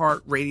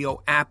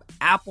iHeartRadio app,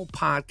 Apple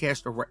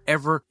Podcast, or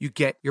wherever you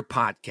get your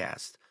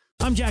podcast.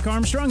 I'm Jack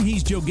Armstrong.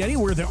 He's Joe Getty.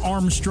 We're the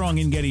Armstrong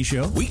and Getty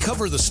Show. We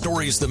cover the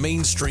stories the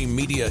mainstream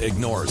media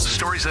ignores.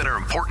 Stories that are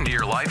important to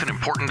your life and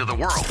important to the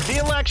world. The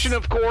election,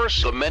 of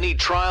course. The many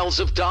trials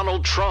of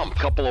Donald Trump.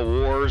 Couple of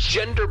wars.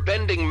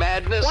 Gender-bending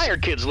madness. Why are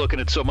kids looking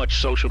at so much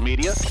social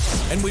media?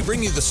 And we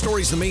bring you the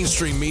stories the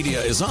mainstream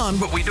media is on,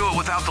 but we do it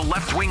without the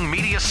left-wing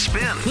media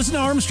spin. Listen to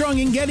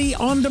Armstrong and Getty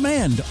on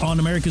demand on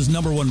America's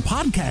 #1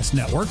 podcast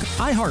network,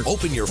 iHeart.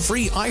 Open your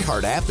free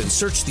iHeart app and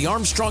search the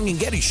Armstrong and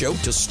Getty Show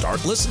to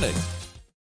start listening.